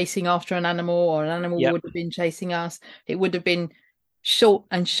chasing after an animal, or an animal Yep. would have been chasing us. It would have been short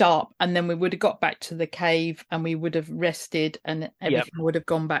and sharp, and then we would have got back to the cave and we would have rested and everything would have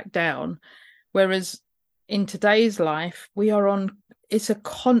gone back down. Whereas in today's life, it's a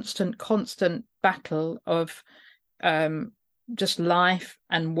constant battle of just life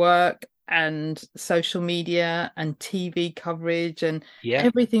and work and social media and TV coverage and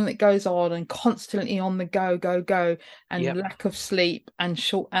everything that goes on, and constantly on the go, and lack of sleep and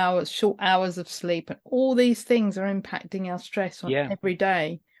short hours of sleep, and all these things are impacting our stress on every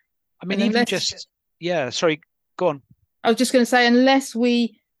day. I mean, sorry, go on. I was just going to say, unless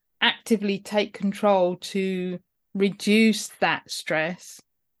we actively take control to reduce that stress,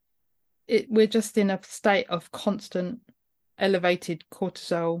 we're just in a state of constant elevated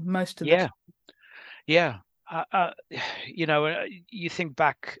cortisol most of the time. You think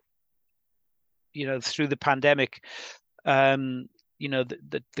back, through the pandemic, the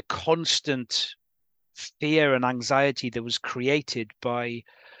constant fear and anxiety that was created by,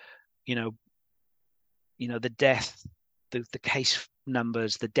 the death, the case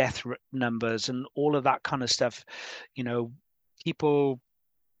numbers, the death numbers, and all of that kind of stuff. People.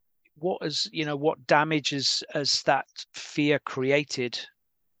 What damage as that fear created,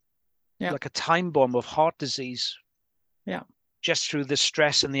 like a time bomb of heart disease, just through the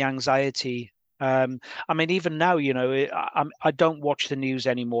stress and the anxiety. I mean, even now, I don't watch the news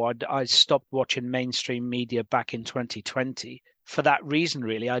anymore. I stopped watching mainstream media back in 2020 for that reason.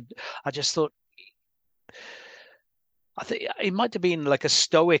 Really, I just thought, I think it might have been like a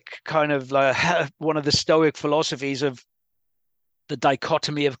stoic kind of one of the stoic philosophies of the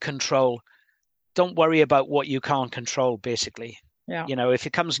dichotomy of control. Don't worry about what you can't control, basically. If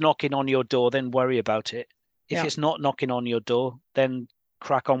it comes knocking on your door, then worry about it. If it's not knocking on your door, then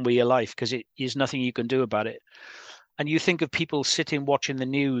crack on with your life, because there's nothing you can do about it. And you think of people sitting watching the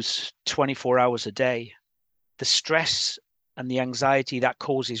news 24 hours a day, the stress and the anxiety that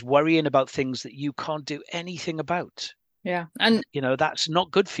causes, worrying about things that you can't do anything about. And that's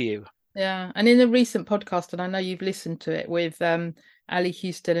not good for you. And in a recent podcast, and I know you've listened to it, with Ali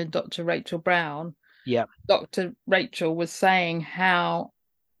Houston and Dr. Rachel Brown, Dr. Rachel was saying how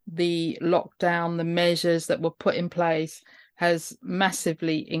the lockdown, the measures that were put in place, has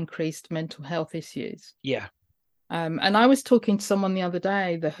massively increased mental health issues. And I was talking to someone the other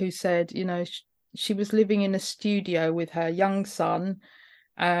day who said, she was living in a studio with her young son,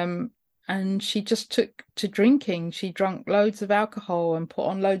 and she just took to drinking. She drank loads of alcohol and put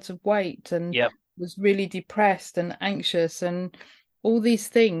on loads of weight, and was really depressed and anxious and all these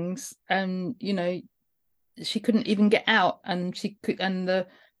things. And, she couldn't even get out, and the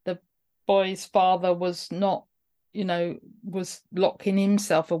boy's father was not, was locking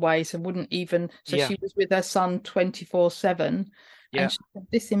himself away. So she was with her son 24/7. And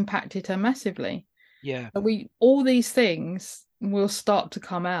this impacted her massively. So all these things will start to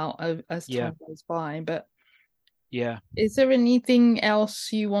come out as time goes by. But is there anything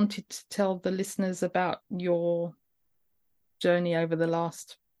else you wanted to tell the listeners about your journey over the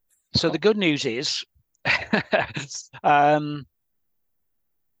last? So the good news is,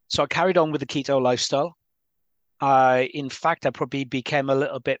 so I carried on with the keto lifestyle. In fact, I probably became a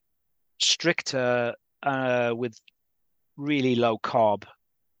little bit stricter with really low carb,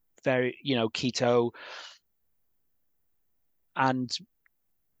 very, keto, and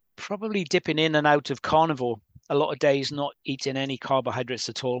probably dipping in and out of carnivore a lot of days, not eating any carbohydrates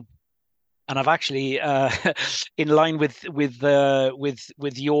at all. And I've actually, in line with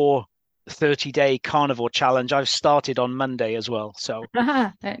your 30-day carnivore challenge, I've started on Monday as well. So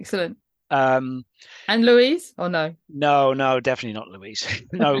excellent. And Louise, or no? No, definitely not Louise.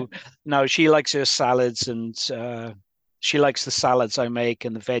 No, she likes her salads, and she likes the salads I make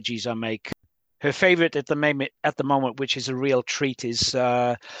and the veggies I make. Her favorite at the moment, which is a real treat, is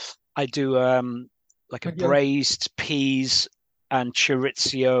I do like a braised peas and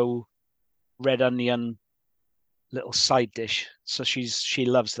chorizo red onion little side dish. So she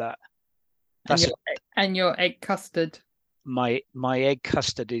loves that. That's and your egg custard. my egg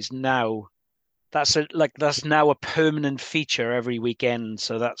custard is now that's now a permanent feature every weekend.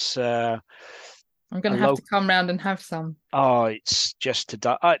 So that's I'm going to have to come round and have some. Oh, it's just to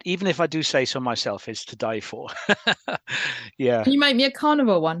die. Even if I do say so myself, it's to die for. Yeah. Can you make me a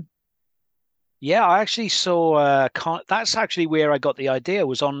carnivore one? Yeah, I actually saw. That's actually where I got the idea.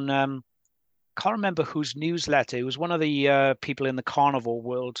 Was on. Can't remember whose newsletter. It was one of the people in the carnivore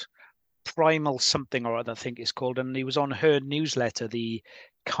world, Primal something or other, I think it's called, and he was on her newsletter, the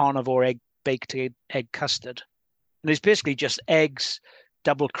carnivore baked egg custard, and it's basically just eggs,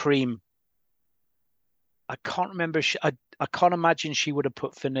 double cream. I can't remember. I can't imagine she would have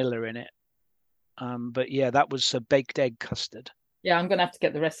put vanilla in it. But yeah, that was a baked egg custard. Yeah, I'm going to have to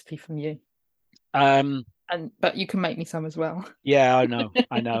get the recipe from you. But you can make me some as well. Yeah, I know.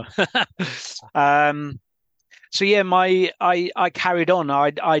 So yeah, I carried on.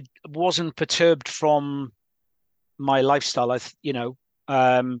 I wasn't perturbed from my lifestyle.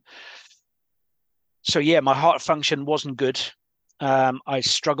 So yeah, my heart function wasn't good. I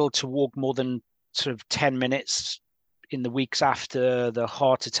struggled to walk more than sort of 10 minutes in the weeks after the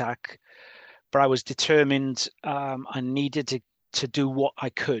heart attack, but I was determined. I needed to do what I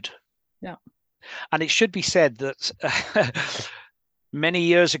could. Yeah. And it should be said that many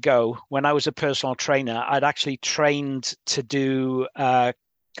years ago, when I was a personal trainer, I'd actually trained to do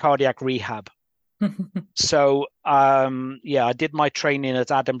cardiac rehab. So, I did my training at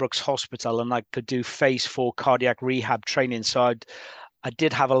Addenbrooke's Hospital, and I could do phase 4 cardiac rehab training. So I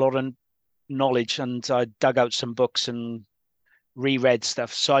did have a lot of knowledge, and I dug out some books and reread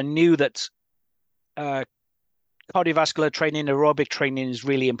stuff. So I knew that cardiovascular training, aerobic training is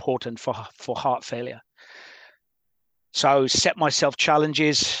really important for heart failure. So I set myself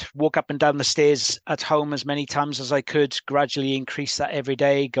challenges, walk up and down the stairs at home as many times as I could, gradually increase that every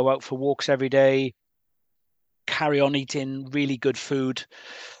day, go out for walks every day, carry on eating really good food,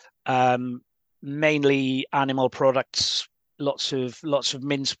 mainly animal products, lots of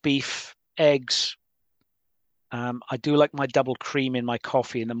minced beef, eggs. I do like my double cream in my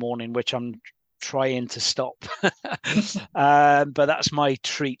coffee in the morning, which I'm trying to stop. But that's my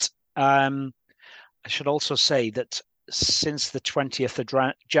treat. I should also say that since the 20th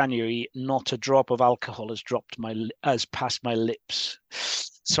of January, not a drop of alcohol has passed my lips.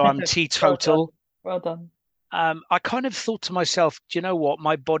 So I'm teetotal. Well done. I kind of thought to myself, do you know what?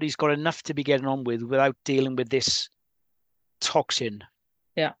 My body's got enough to be getting on with without dealing with this toxin.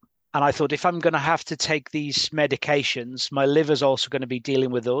 Yeah. And I thought, if I'm going to have to take these medications, my liver's also going to be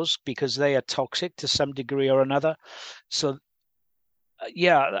dealing with those because they are toxic to some degree or another. So,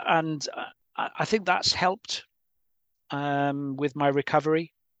 and I think that's helped with my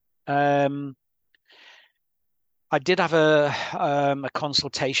recovery. I did have a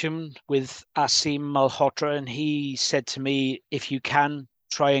consultation with Asim Malhotra, and he said to me, if you can,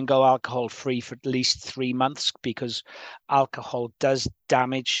 try and go alcohol-free for at least 3 months, because alcohol does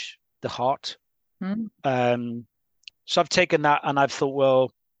damage the heart. So I've taken that, and I've thought,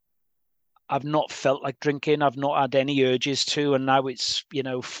 well, I've not felt like drinking. I've not had any urges to, and now it's,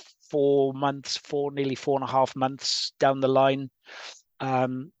 nearly 4.5 months down the line.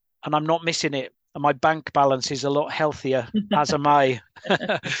 And I'm not missing it. And my bank balance is a lot healthier, as am I.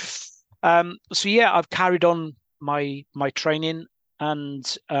 So yeah, I've carried on my training,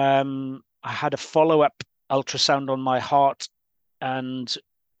 and I had a follow-up ultrasound on my heart, and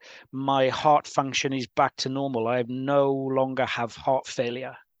my heart function is back to normal. I no longer have heart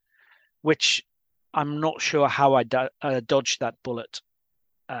failure, which I'm not sure how I dodged that bullet,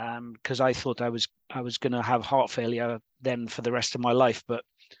 because I thought I was going to have heart failure then for the rest of my life. But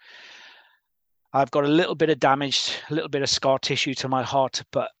I've got a little bit of damage, a little bit of scar tissue to my heart,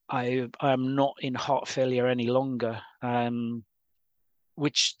 but I'm not in heart failure any longer,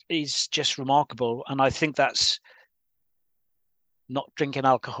 which is just remarkable. And I think that's not drinking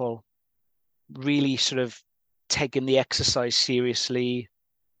alcohol, really sort of taking the exercise seriously,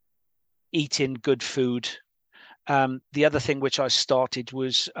 eating good food. The other thing which I started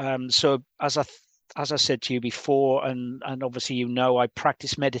was, so as I said to you before, and obviously I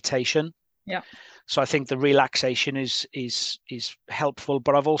practice meditation. Yeah. So I think the relaxation is helpful,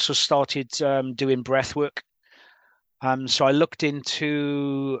 but I've also started doing breath work. So I looked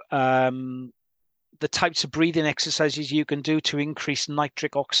into the types of breathing exercises you can do to increase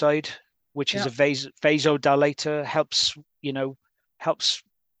nitric oxide, which is a vasodilator, helps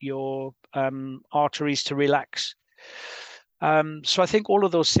your arteries to relax. So I think all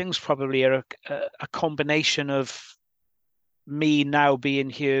of those things probably are a combination of me now being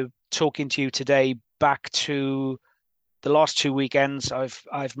here talking to you today, back to the last 2 weekends,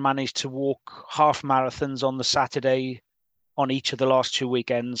 I've managed to walk half marathons on the Saturday on each of the last 2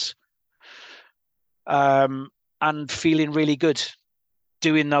 weekends, and feeling really good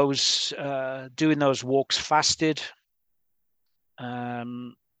doing those walks fasted.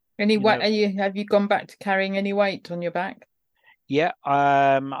 Any weight? Have you gone back to carrying any weight on your back? Yeah,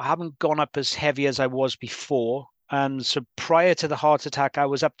 I haven't gone up as heavy as I was before. So prior to the heart attack, I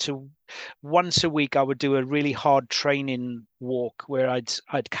was up to once a week. I would do a really hard training walk where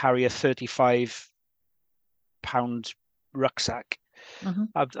I'd carry a 35-pound rucksack. Mm-hmm.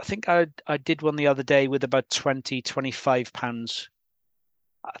 I think I did one the other day with about 25 pounds.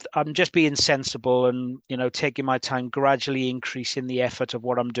 I'm just being sensible and, taking my time, gradually increasing the effort of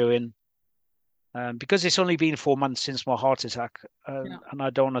what I'm doing. Because it's only been 4 months since my heart attack, and I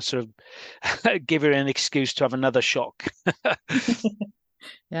don't want to sort of give her an excuse to have another shock.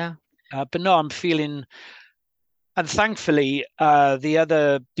 Yeah. But no, I'm feeling, and thankfully,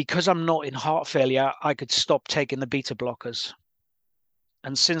 because I'm not in heart failure, I could stop taking the beta blockers.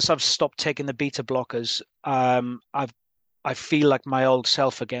 And since I've stopped taking the beta blockers, I feel like my old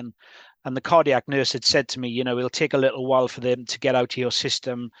self again. And the cardiac nurse had said to me, it'll take a little while for them to get out of your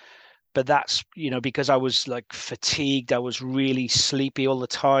system. But that's, because I was like fatigued, I was really sleepy all the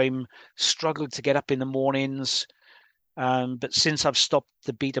time, struggled to get up in the mornings. But since I've stopped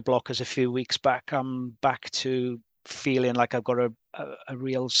the beta blockers a few weeks back, I'm back to feeling like I've got a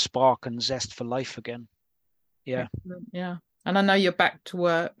real spark and zest for life again. Yeah. Excellent. Yeah. And I know you're back to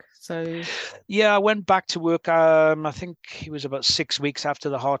work, so. Yeah, I went back to work. I think it was about 6 weeks after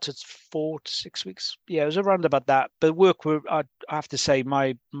the heart. It's 4 to 6 weeks. Yeah, it was around about that. But work, I have to say,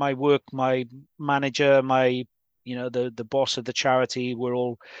 my work, my manager, the boss of the charity were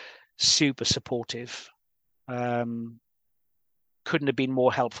all super supportive. Couldn't have been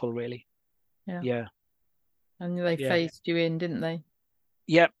more helpful, really. Yeah. And they phased you in, didn't they?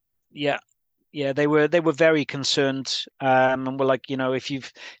 Yeah. Yeah, they were very concerned, and were like, if you're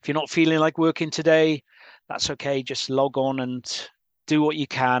not feeling like working today, that's okay. Just log on and do what you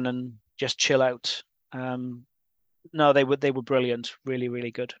can and just chill out. No, they were brilliant, really,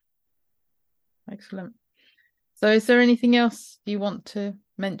 really good. Excellent. So, is there anything else you want to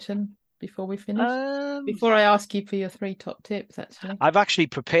mention before we finish? Before I ask you for your 3 top tips, actually. I've actually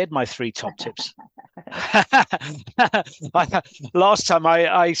prepared my 3 top tips. Last time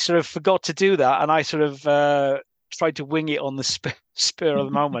I sort of forgot to do that, and I sort of tried to wing it on the spur of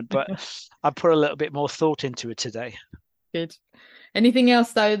the moment, but I put a little bit more thought into it today. Good. Anything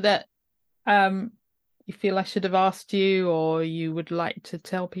else though that you feel I should have asked you, or you would like to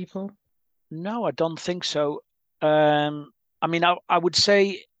tell people? No, I don't think so. I mean, I would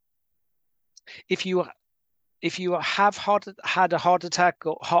say if you have had a heart attack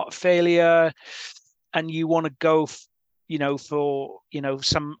or heart failure, and you want to go, for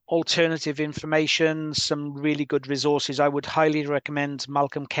some alternative information, some really good resources, I would highly recommend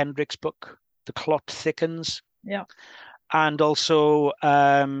Malcolm Kendrick's book, The Clot Thickens. Yeah. And also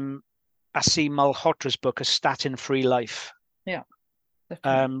Asim Malhotra's book, A Statin-Free Life. Yeah.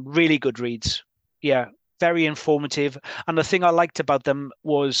 Really good reads. Yeah, very informative. And the thing I liked about them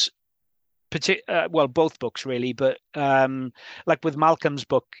was, both books really, but like with Malcolm's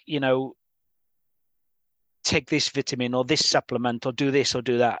book, take this vitamin or this supplement or do this or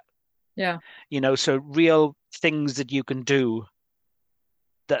do that. Yeah. So real things that you can do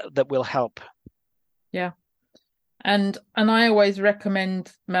that will help. Yeah. And I always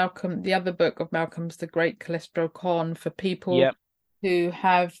recommend Malcolm, the other book of Malcolm's, The Great Cholesterol Con, for people who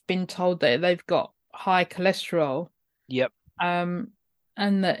have been told that they've got high cholesterol. Yep. And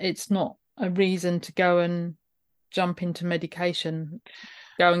that it's not a reason to go and jump into medication.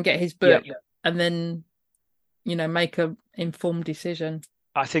 Go and get his book and then, make a informed decision.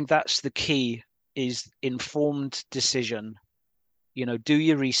 I think that's the key, is informed decision. Do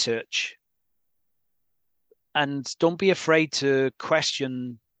your research. And don't be afraid to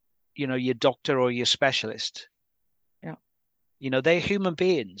question, your doctor or your specialist. Yeah. They're human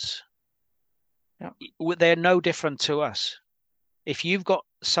beings. Yeah. They're no different to us. If you've got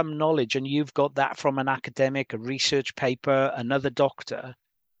some knowledge and you've got that from an academic, a research paper, another doctor,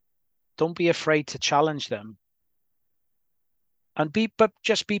 don't be afraid to challenge them. But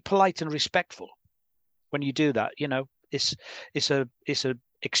just be polite and respectful when you do that. It's a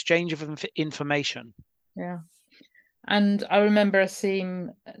exchange of information. Yeah. And I remember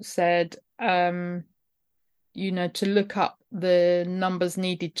Asim said, to look up the numbers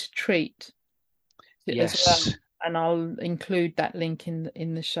needed to treat. Yes. And I'll include that link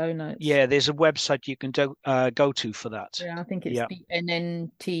in the show notes. Yeah, there's a website you can go to for that. Yeah, I think it's Yeah.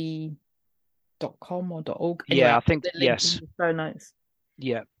 bnnt.com or .org. Anyway, Yeah, I'll I put think the link in yes. the show notes.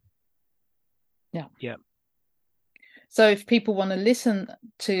 Yeah. Yeah. Yeah. So if people want to listen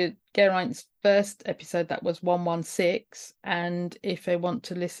to Geraint's first episode, that was 116, and if they want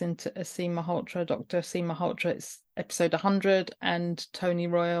to listen to Asima Malhotra, Dr. Asima Malhotra, it's episode 100, and Tony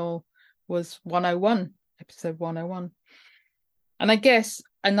Royal was 101, episode 101. And I guess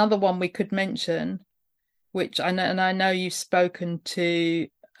another one we could mention, which I know, and I know you've spoken to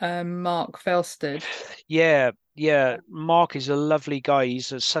Mark Felsted. Yeah. Mark is a lovely guy.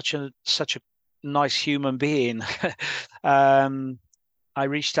 He's such a nice human being. I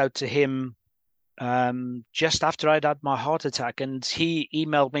reached out to him just after I'd had my heart attack, and he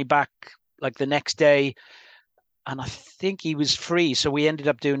emailed me back like the next day, and I think he was free, so we ended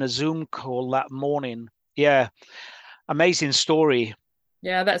up doing a Zoom call that morning. Yeah, amazing story.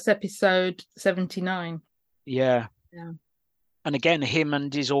 Yeah, that's episode 79. Yeah. And again, him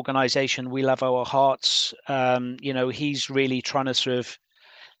and his organization, We Love Our Hearts, he's really trying to sort of,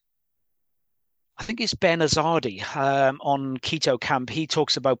 I think it's Ben Azadi on Keto Camp. He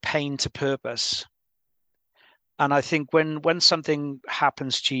talks about pain to purpose. And I think when something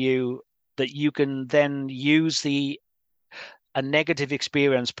happens to you, that you can then use a negative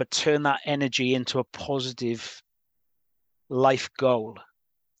experience, but turn that energy into a positive life goal.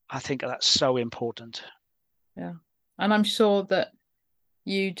 I think that's so important. Yeah. And I'm sure that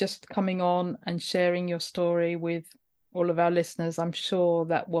you just coming on and sharing your story with all of our listeners, I'm sure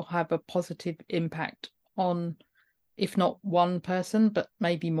that will have a positive impact on, if not one person, but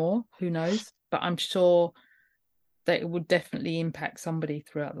maybe more, who knows? But I'm sure that it would definitely impact somebody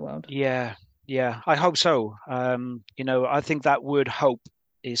throughout the world. Yeah, I hope so. I think that word hope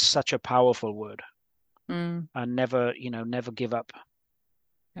is such a powerful word. And never give up.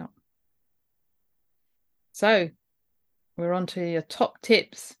 Yeah. So we're on to your top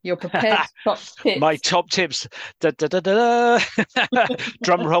tips. Your prepared top tips. My top tips. Da, da, da, da, da.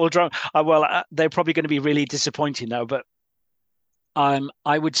 Drum roll, drum. Well, they're probably going to be really disappointing now, but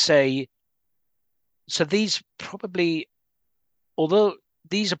I would say, so these probably, although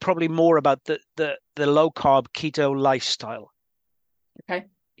these are probably more about the low carb keto lifestyle. Okay.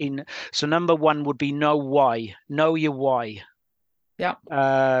 So number one would be know why. Know your why. Yeah.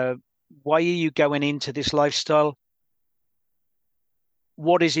 Why are you going into this lifestyle?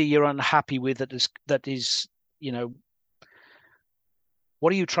 What is it you're unhappy with that is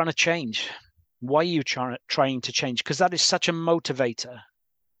what are you trying to change? Why are you trying to change? Because that is such a motivator.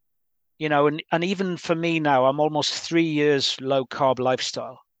 And even for me now, I'm almost 3 years low carb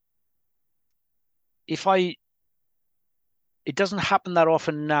lifestyle. It doesn't happen that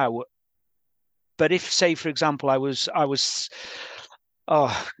often now, but if, say, for example, I was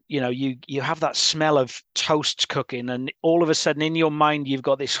you have that smell of toast cooking, and all of a sudden in your mind you've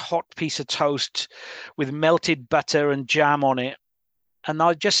got this hot piece of toast with melted butter and jam on it, and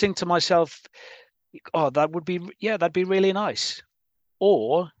I just think to myself, oh, that'd be really nice.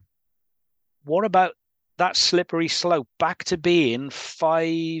 Or what about that slippery slope back to being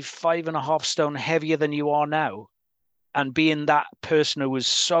 5.5 stone heavier than you are now, and being that person who was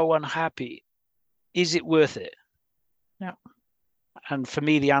so unhappy? Is it worth it? Yeah. And for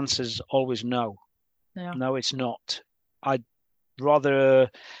me, the answer is always no. Yeah. No, it's not. I'd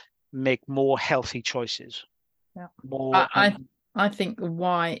rather make more healthy choices. Yeah. I think the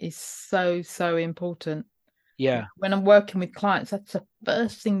why is so, so important. Yeah. When I'm working with clients, that's the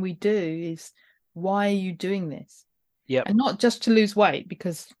first thing we do is, why are you doing this? Yeah. And not just to lose weight,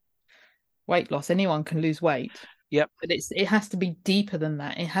 because weight loss, anyone can lose weight. Yep. But it has to be deeper than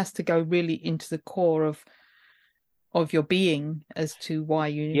that. It has to go really into the core of your being as to why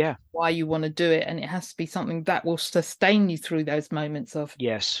you want to do it, and it has to be something that will sustain you through those moments of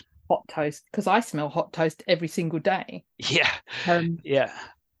hot toast, because I smell hot toast every single day.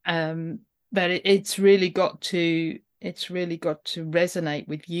 But it's really got to resonate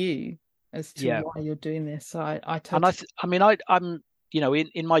with you as to why you're doing this. So I totally. And I'm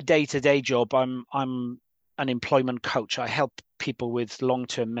in my day-to-day job, I'm an employment coach. I help people with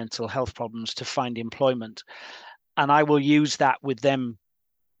long-term mental health problems to find employment. And I will use that with them.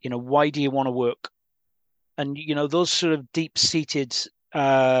 Why do you want to work? And, those sort of deep-seated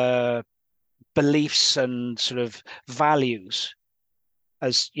beliefs and sort of values,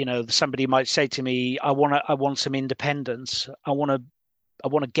 as, somebody might say to me, I want some independence. I want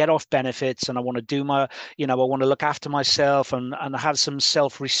to get off benefits, and I want to do my, I want to look after myself and have some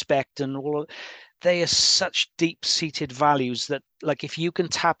self-respect and all. they are such deep-seated values that, like, if you can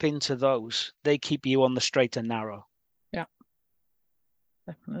tap into those, they keep you on the straight and narrow. Yeah,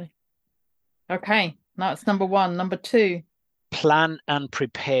 definitely. Okay, that's number one. Number two. Plan and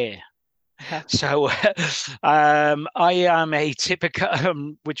prepare. Yeah. So I am a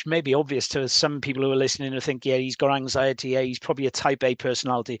typical, which may be obvious to some people who are listening and think, yeah, he's got anxiety. Yeah, he's probably a type A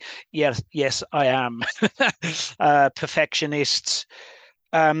personality. Yes, I am. Perfectionist.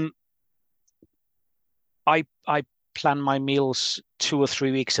 I plan my meals 2 or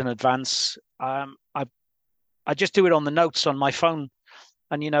 3 weeks in advance. I just do it on the notes on my phone.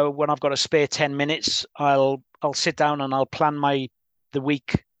 And when I've got a spare 10 minutes, I'll sit down and I'll plan the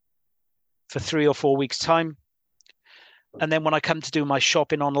week for 3 or 4 weeks' time. And then when I come to do my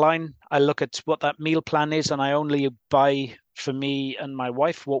shopping online, I look at what that meal plan is, and I only buy for me and my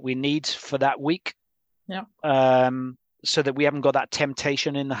wife what we need for that week. Yeah. So that we haven't got that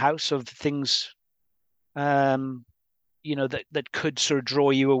temptation in the house of things, that could sort of draw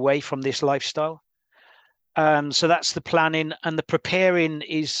you away from this lifestyle. So that's the planning, and the preparing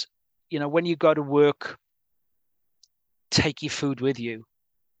is, when you go to work, take your food with you.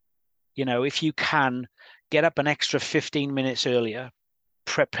 If you can, get up an extra 15 minutes earlier,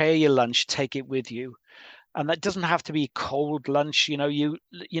 prepare your lunch, take it with you. And that doesn't have to be cold lunch.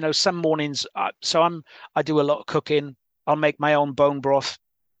 Some mornings, I do a lot of cooking. I'll make my own bone broth.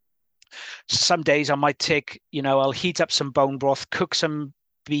 Some days I might I'll heat up some bone broth, cook some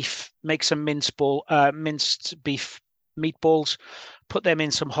beef, make some minced beef meatballs, put them in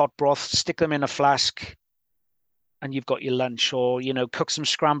some hot broth, stick them in a flask, and you've got your lunch. Or, cook some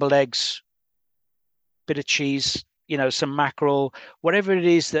scrambled eggs, bit of cheese, some mackerel, whatever it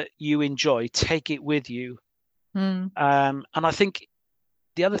is that you enjoy, take it with you. And I think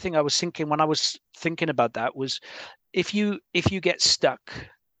the other thing I was thinking when I was thinking about that was, if you get stuck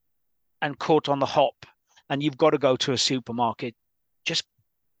and caught on the hop and you've got to go to a supermarket, just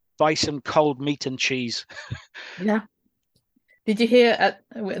buy some cold meat and cheese. Yeah. Did you hear at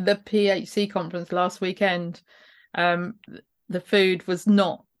the PHC conference last weekend? The food was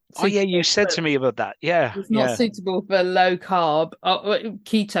not. Oh yeah, you said to me about that. Yeah, it's not suitable for low carb,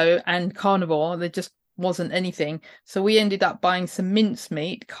 keto, and carnivore. There just wasn't anything. So we ended up buying some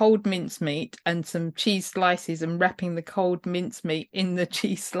mincemeat, cold mincemeat, and some cheese slices, and wrapping the cold mincemeat in the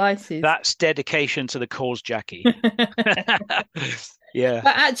cheese slices. That's dedication to the cause, Jackie. Yeah.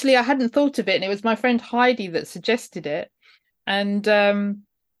 But actually, I hadn't thought of it, and it was my friend Heidi that suggested it, and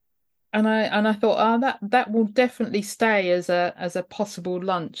I thought, that will definitely stay as a possible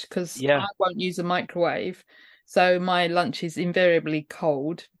lunch, because I won't use a microwave, so my lunch is invariably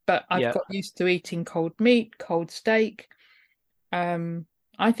cold. But I've got used to eating cold meat, cold steak. I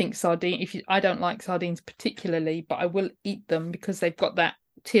think sardine. I don't like sardines particularly, but I will eat them because they've got that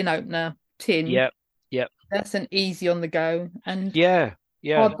tin opener tin. Yeah. That's an easy on the go, and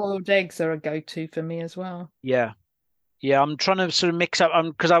hard-boiled eggs are a go-to for me as well. Yeah, I'm trying to sort of mix up,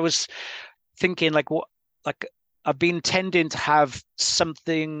 because I was thinking I've been tending to have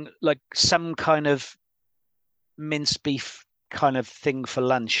something like some kind of minced beef kind of thing for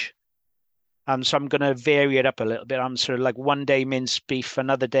lunch. So I'm going to vary it up a little bit. I'm sort of like one day minced beef,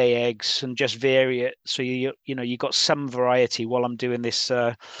 another day eggs, and just vary it. So you got some variety while I'm doing this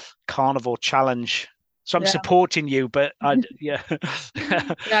carnivore challenge. So I'm supporting you, but yeah,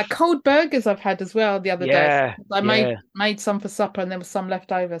 cold burgers I've had as well the other day. I made some for supper, and there was some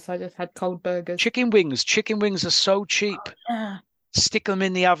left over, so I just had cold burgers. Chicken wings are so cheap. Yeah. Stick them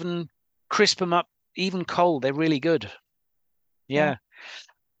in the oven, crisp them up, even cold. They're really good. Yeah.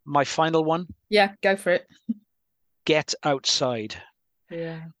 My final one. Yeah, go for it. Get outside.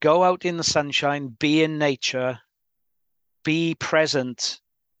 Yeah. Go out in the sunshine, be in nature, be present.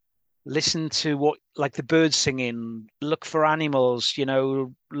 Listen to like the birds singing, look for animals,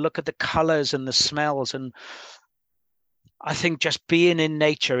 look at the colors and the smells. And I think just being in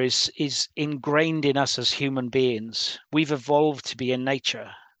nature is ingrained in us as human beings. We've evolved to be in nature,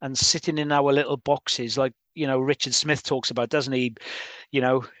 and sitting in our little boxes, like, Richard Smith talks about, doesn't he?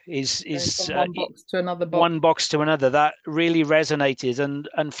 Is one box to another box. One box to another. That really resonated. And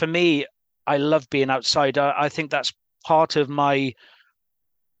for me, I love being outside. I think that's part of my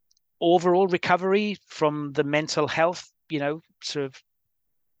overall recovery from the mental health, sort of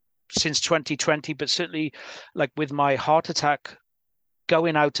since 2020, but certainly like with my heart attack,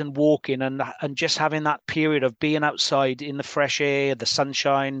 going out and walking and just having that period of being outside in the fresh air, the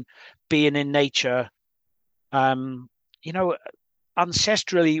sunshine, being in nature.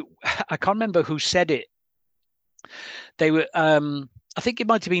 Ancestrally, I can't remember who said it. They were, I think it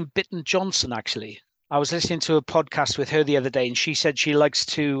might have been Bitten Johnson, actually. I was listening to a podcast with her the other day, and she said she likes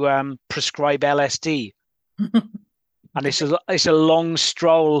to prescribe LSD, and it's a long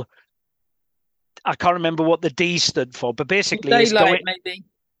stroll. I can't remember what the D stood for, but basically it's Daylight, going maybe.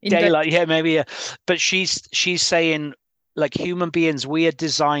 daylight. Yeah, maybe. Yeah. But she's saying, like, human beings, we are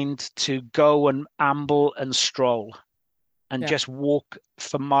designed to go and amble and stroll and just walk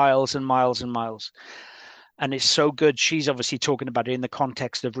for miles and miles and miles. And it's so good. She's obviously talking about it in the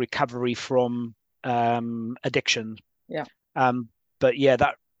context of recovery from addiction. Yeah. But yeah,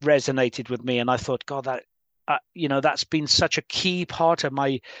 that resonated with me, and I thought, God, that that's been such a key part of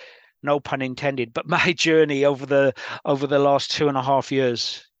my, no pun intended, but my journey over the last 2.5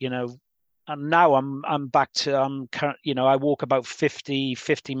 years. And now I'm back to I walk about 50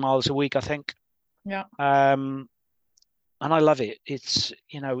 miles a week, I think. Yeah. And I love it. It's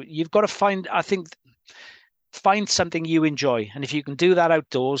you've got to find something you enjoy, and if you can do that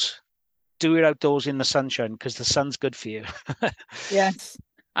outdoors, do it outdoors in the sunshine, because the sun's good for you. Yes.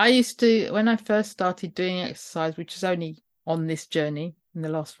 I used to, when I first started doing exercise, which is only on this journey in the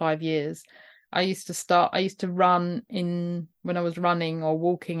last 5 years, I used to run when I was running or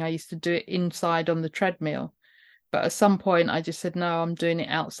walking, I used to do it inside on the treadmill. But at some point I just said, no, I'm doing it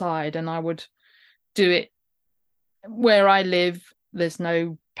outside, and I would do it where I live. There's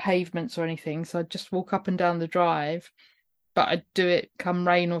no pavements or anything, so I'd just walk up and down the drive, but I'd do it come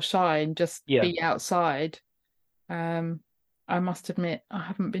rain or shine, just be outside. I must admit, I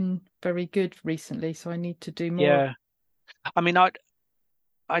haven't been very good recently, so I need to do more. Yeah. I mean,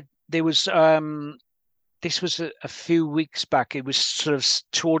 there was this was a few weeks back. It was sort of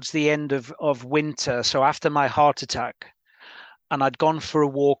towards the end of winter, so after my heart attack, and I'd gone for a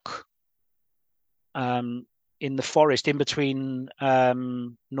walk in the forest in between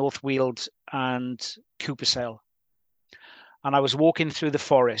North Weald and Coopersale. And I was walking through the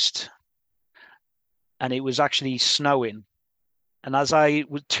forest, and it was actually snowing. And as I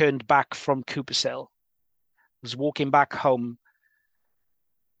turned back from Coopersale, I was walking back home,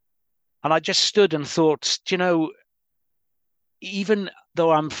 and I just stood and thought, even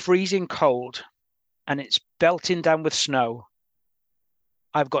though I'm freezing cold and it's belting down with snow,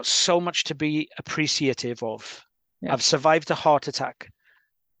 I've got so much to be appreciative of. Yeah. I've survived a heart attack.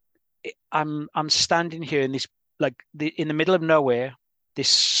 I'm standing here in this, in the middle of nowhere. This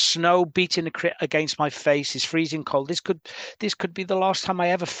snow beating against my face is freezing cold. This could be the last time I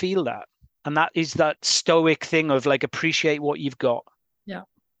ever feel that. And that is that stoic thing of appreciate what you've got. Yeah.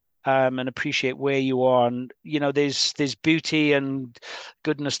 And appreciate where you are. And there's beauty and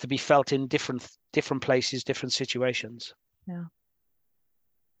goodness to be felt in different places, different situations. Yeah.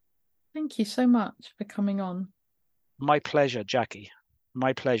 Thank you so much for coming on. My pleasure, Jackie.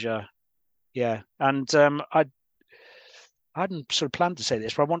 My pleasure. Yeah. And I hadn't sort of planned to say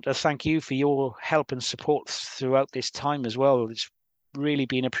this, but I want to thank you for your help and support throughout this time as well. It's really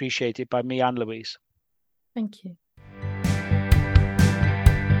been appreciated by me and Louise. Thank you.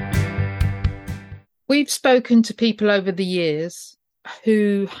 We've spoken to people over the years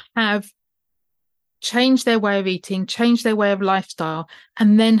who have changed their way of eating, changed their way of lifestyle,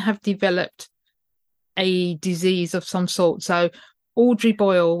 and then have developed a disease of some sort. So Audrey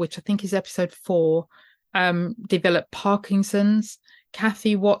Boyle, which I think is episode 4, developed Parkinson's.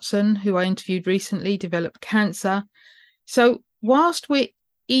 Kathy Watson, who I interviewed recently, developed cancer. So whilst we're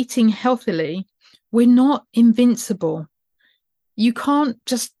eating healthily, we're not invincible. You can't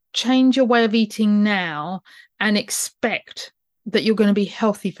just change your way of eating now and expect that you're going to be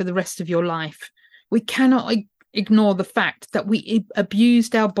healthy for the rest of your life. We cannot ignore the fact that we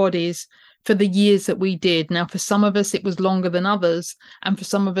abused our bodies for the years that we did. Now, for some of us, it was longer than others, and for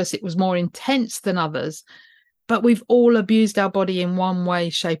some of us, it was more intense than others. But we've all abused our body in one way,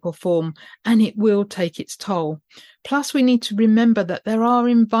 shape, or form, and it will take its toll. Plus, we need to remember that there are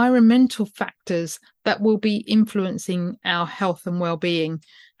environmental factors that will be influencing our health and well-being,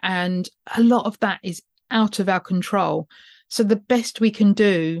 and a lot of that is out of our control. So the best we can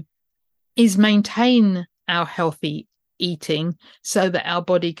do is maintain our healthy eating so that our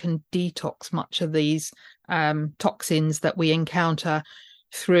body can detox much of these toxins that we encounter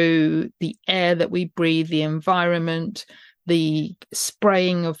through the air that we breathe, the environment, the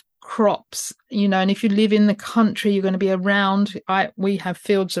spraying of crops, and if you live in the country, you're going to be around, we have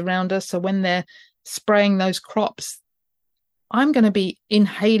fields around us, so when they're spraying those crops, I'm going to be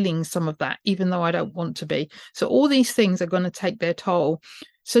inhaling some of that, even though I don't want to be. So all these things are going to take their toll.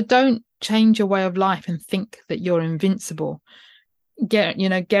 So don't change your way of life and think that you're invincible.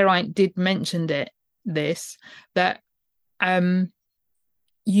 Geraint did mention that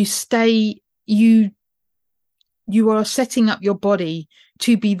you are setting up your body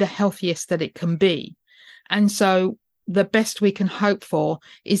to be the healthiest that it can be. And so the best we can hope for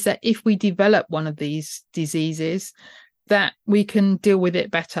is that if we develop one of these diseases, that we can deal with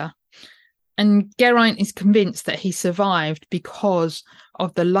it better. And Geraint is convinced that he survived because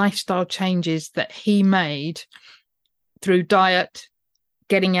of the lifestyle changes that he made through diet,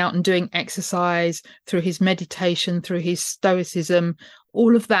 getting out and doing exercise, through his meditation, through his stoicism.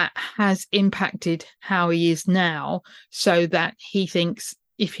 All of that has impacted how he is now, so that he thinks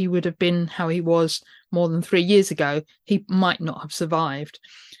if he would have been how he was more than 3 years ago, he might not have survived.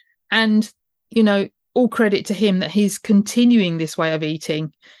 And, you know, all credit to him that he's continuing this way of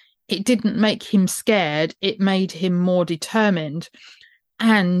eating. It didn't make him scared. It made him more determined.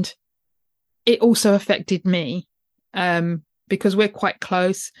 And it also affected me because we're quite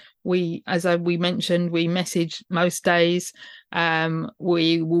close. As we mentioned, we message most days.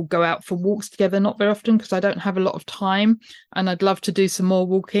 We will go out for walks together, not very often because I don't have a lot of time and I'd love to do some more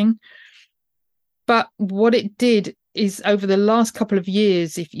walking. But what it did is, over the last couple of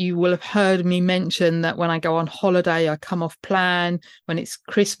years, if you will have heard me mention that when I go on holiday, I come off plan. When it's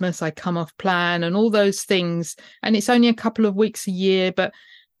Christmas, I come off plan, and all those things. And it's only a couple of weeks a year, but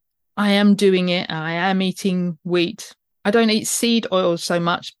I am doing it. I am eating wheat. I don't eat seed oils so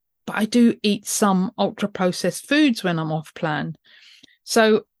much, but I do eat some ultra-processed foods when I'm off plan.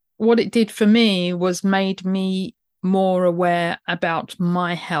 So what it did for me was made me more aware about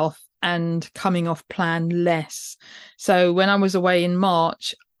my health and coming off plan less. So when I was away in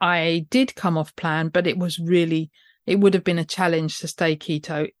March, I did come off plan, but it would have been a challenge to stay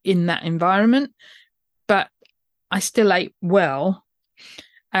keto in that environment. But I still ate well.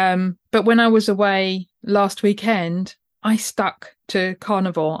 But when I was away last weekend, I stuck to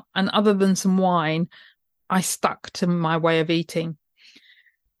carnivore, and other than some wine, I stuck to my way of eating.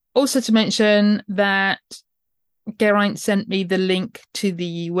 Also to mention that Geraint sent me the link to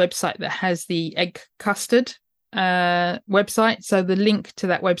the website that has the egg custard website. So the link to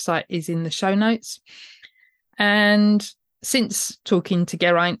that website is in the show notes. And since talking to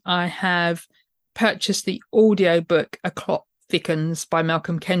Geraint, I have purchased the audiobook A Clot Thickens by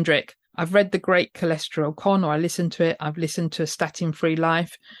Malcolm Kendrick. I've read The Great Cholesterol Con, or I listened to it. I've listened to A Statin-Free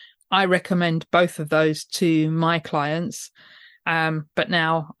Life. I recommend both of those to my clients. But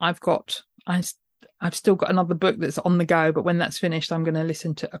now I've still got another book that's on the go, but when that's finished, I'm going to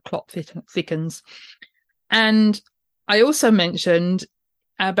listen to A Clot Thickens. And I also mentioned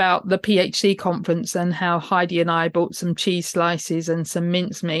about the PHC conference and how Heidi and I bought some cheese slices and some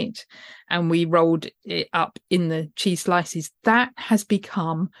mincemeat, and we rolled it up in the cheese slices. That has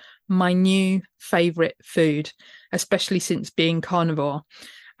become my new favourite food, especially since being carnivore.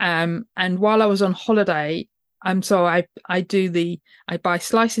 And while I was on holiday, I buy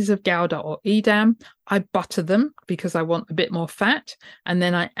slices of Gouda or Edam. I butter them because I want a bit more fat. And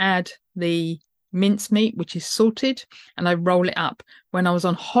then I add the mincemeat, which is salted, and I roll it up. When I was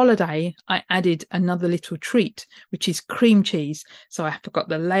on holiday, I added another little treat, which is cream cheese. So I've got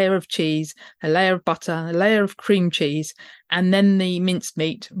the layer of cheese, a layer of butter, a layer of cream cheese, and then the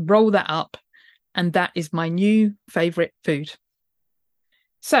mincemeat, roll that up. And that is my new favourite food.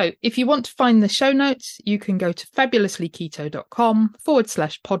 So if you want to find the show notes, you can go to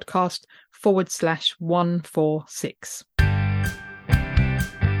fabulouslyketo.com/podcast/146.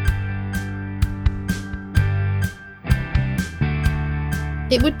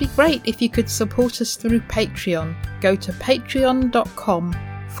 It would be great if you could support us through Patreon. Go to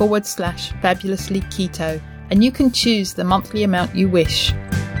patreon.com/fabulouslyketo and you can choose the monthly amount you wish.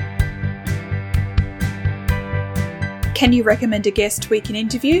 Can you recommend a guest we can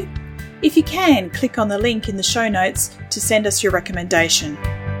interview? If you can, click on the link in the show notes to send us your recommendation.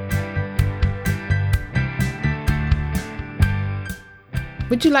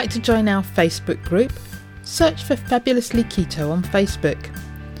 Would you like to join our Facebook group? Search for Fabulously Keto on Facebook.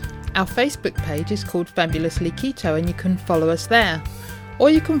 Our Facebook page is called Fabulously Keto and you can follow us there. Or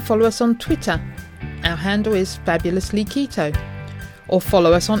you can follow us on Twitter. Our handle is Fabulously Keto. Or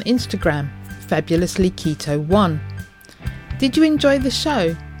follow us on Instagram, Fabulously Keto 1. Did you enjoy the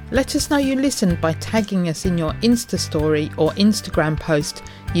show? Let us know you listened by tagging us in your Insta story or Instagram post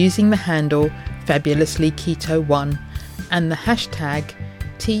using the handle Fabulously Keto 1 and the hashtag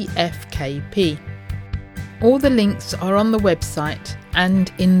TFKP. All the links are on the website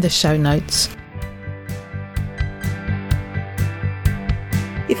and in the show notes.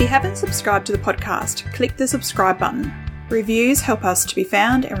 If you haven't subscribed to the podcast, click the subscribe button. Reviews help us to be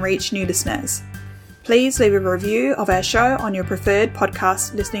found and reach new listeners. Please leave a review of our show on your preferred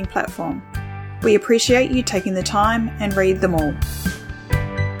podcast listening platform. We appreciate you taking the time and read them all.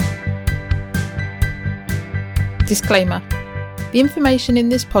 Disclaimer. The information in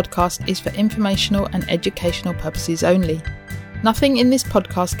this podcast is for informational and educational purposes only. Nothing in this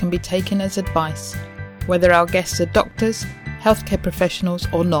podcast can be taken as advice. Whether our guests are doctors, healthcare professionals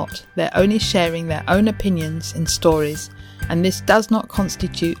or not, they're only sharing their own opinions and stories, and this does not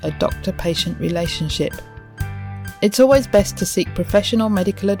constitute a doctor-patient relationship. It's always best to seek professional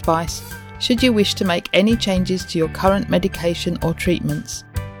medical advice should you wish to make any changes to your current medication or treatments.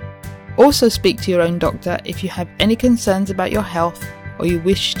 Also speak to your own doctor if you have any concerns about your health or you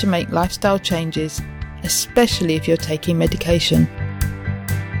wish to make lifestyle changes, especially if you're taking medication.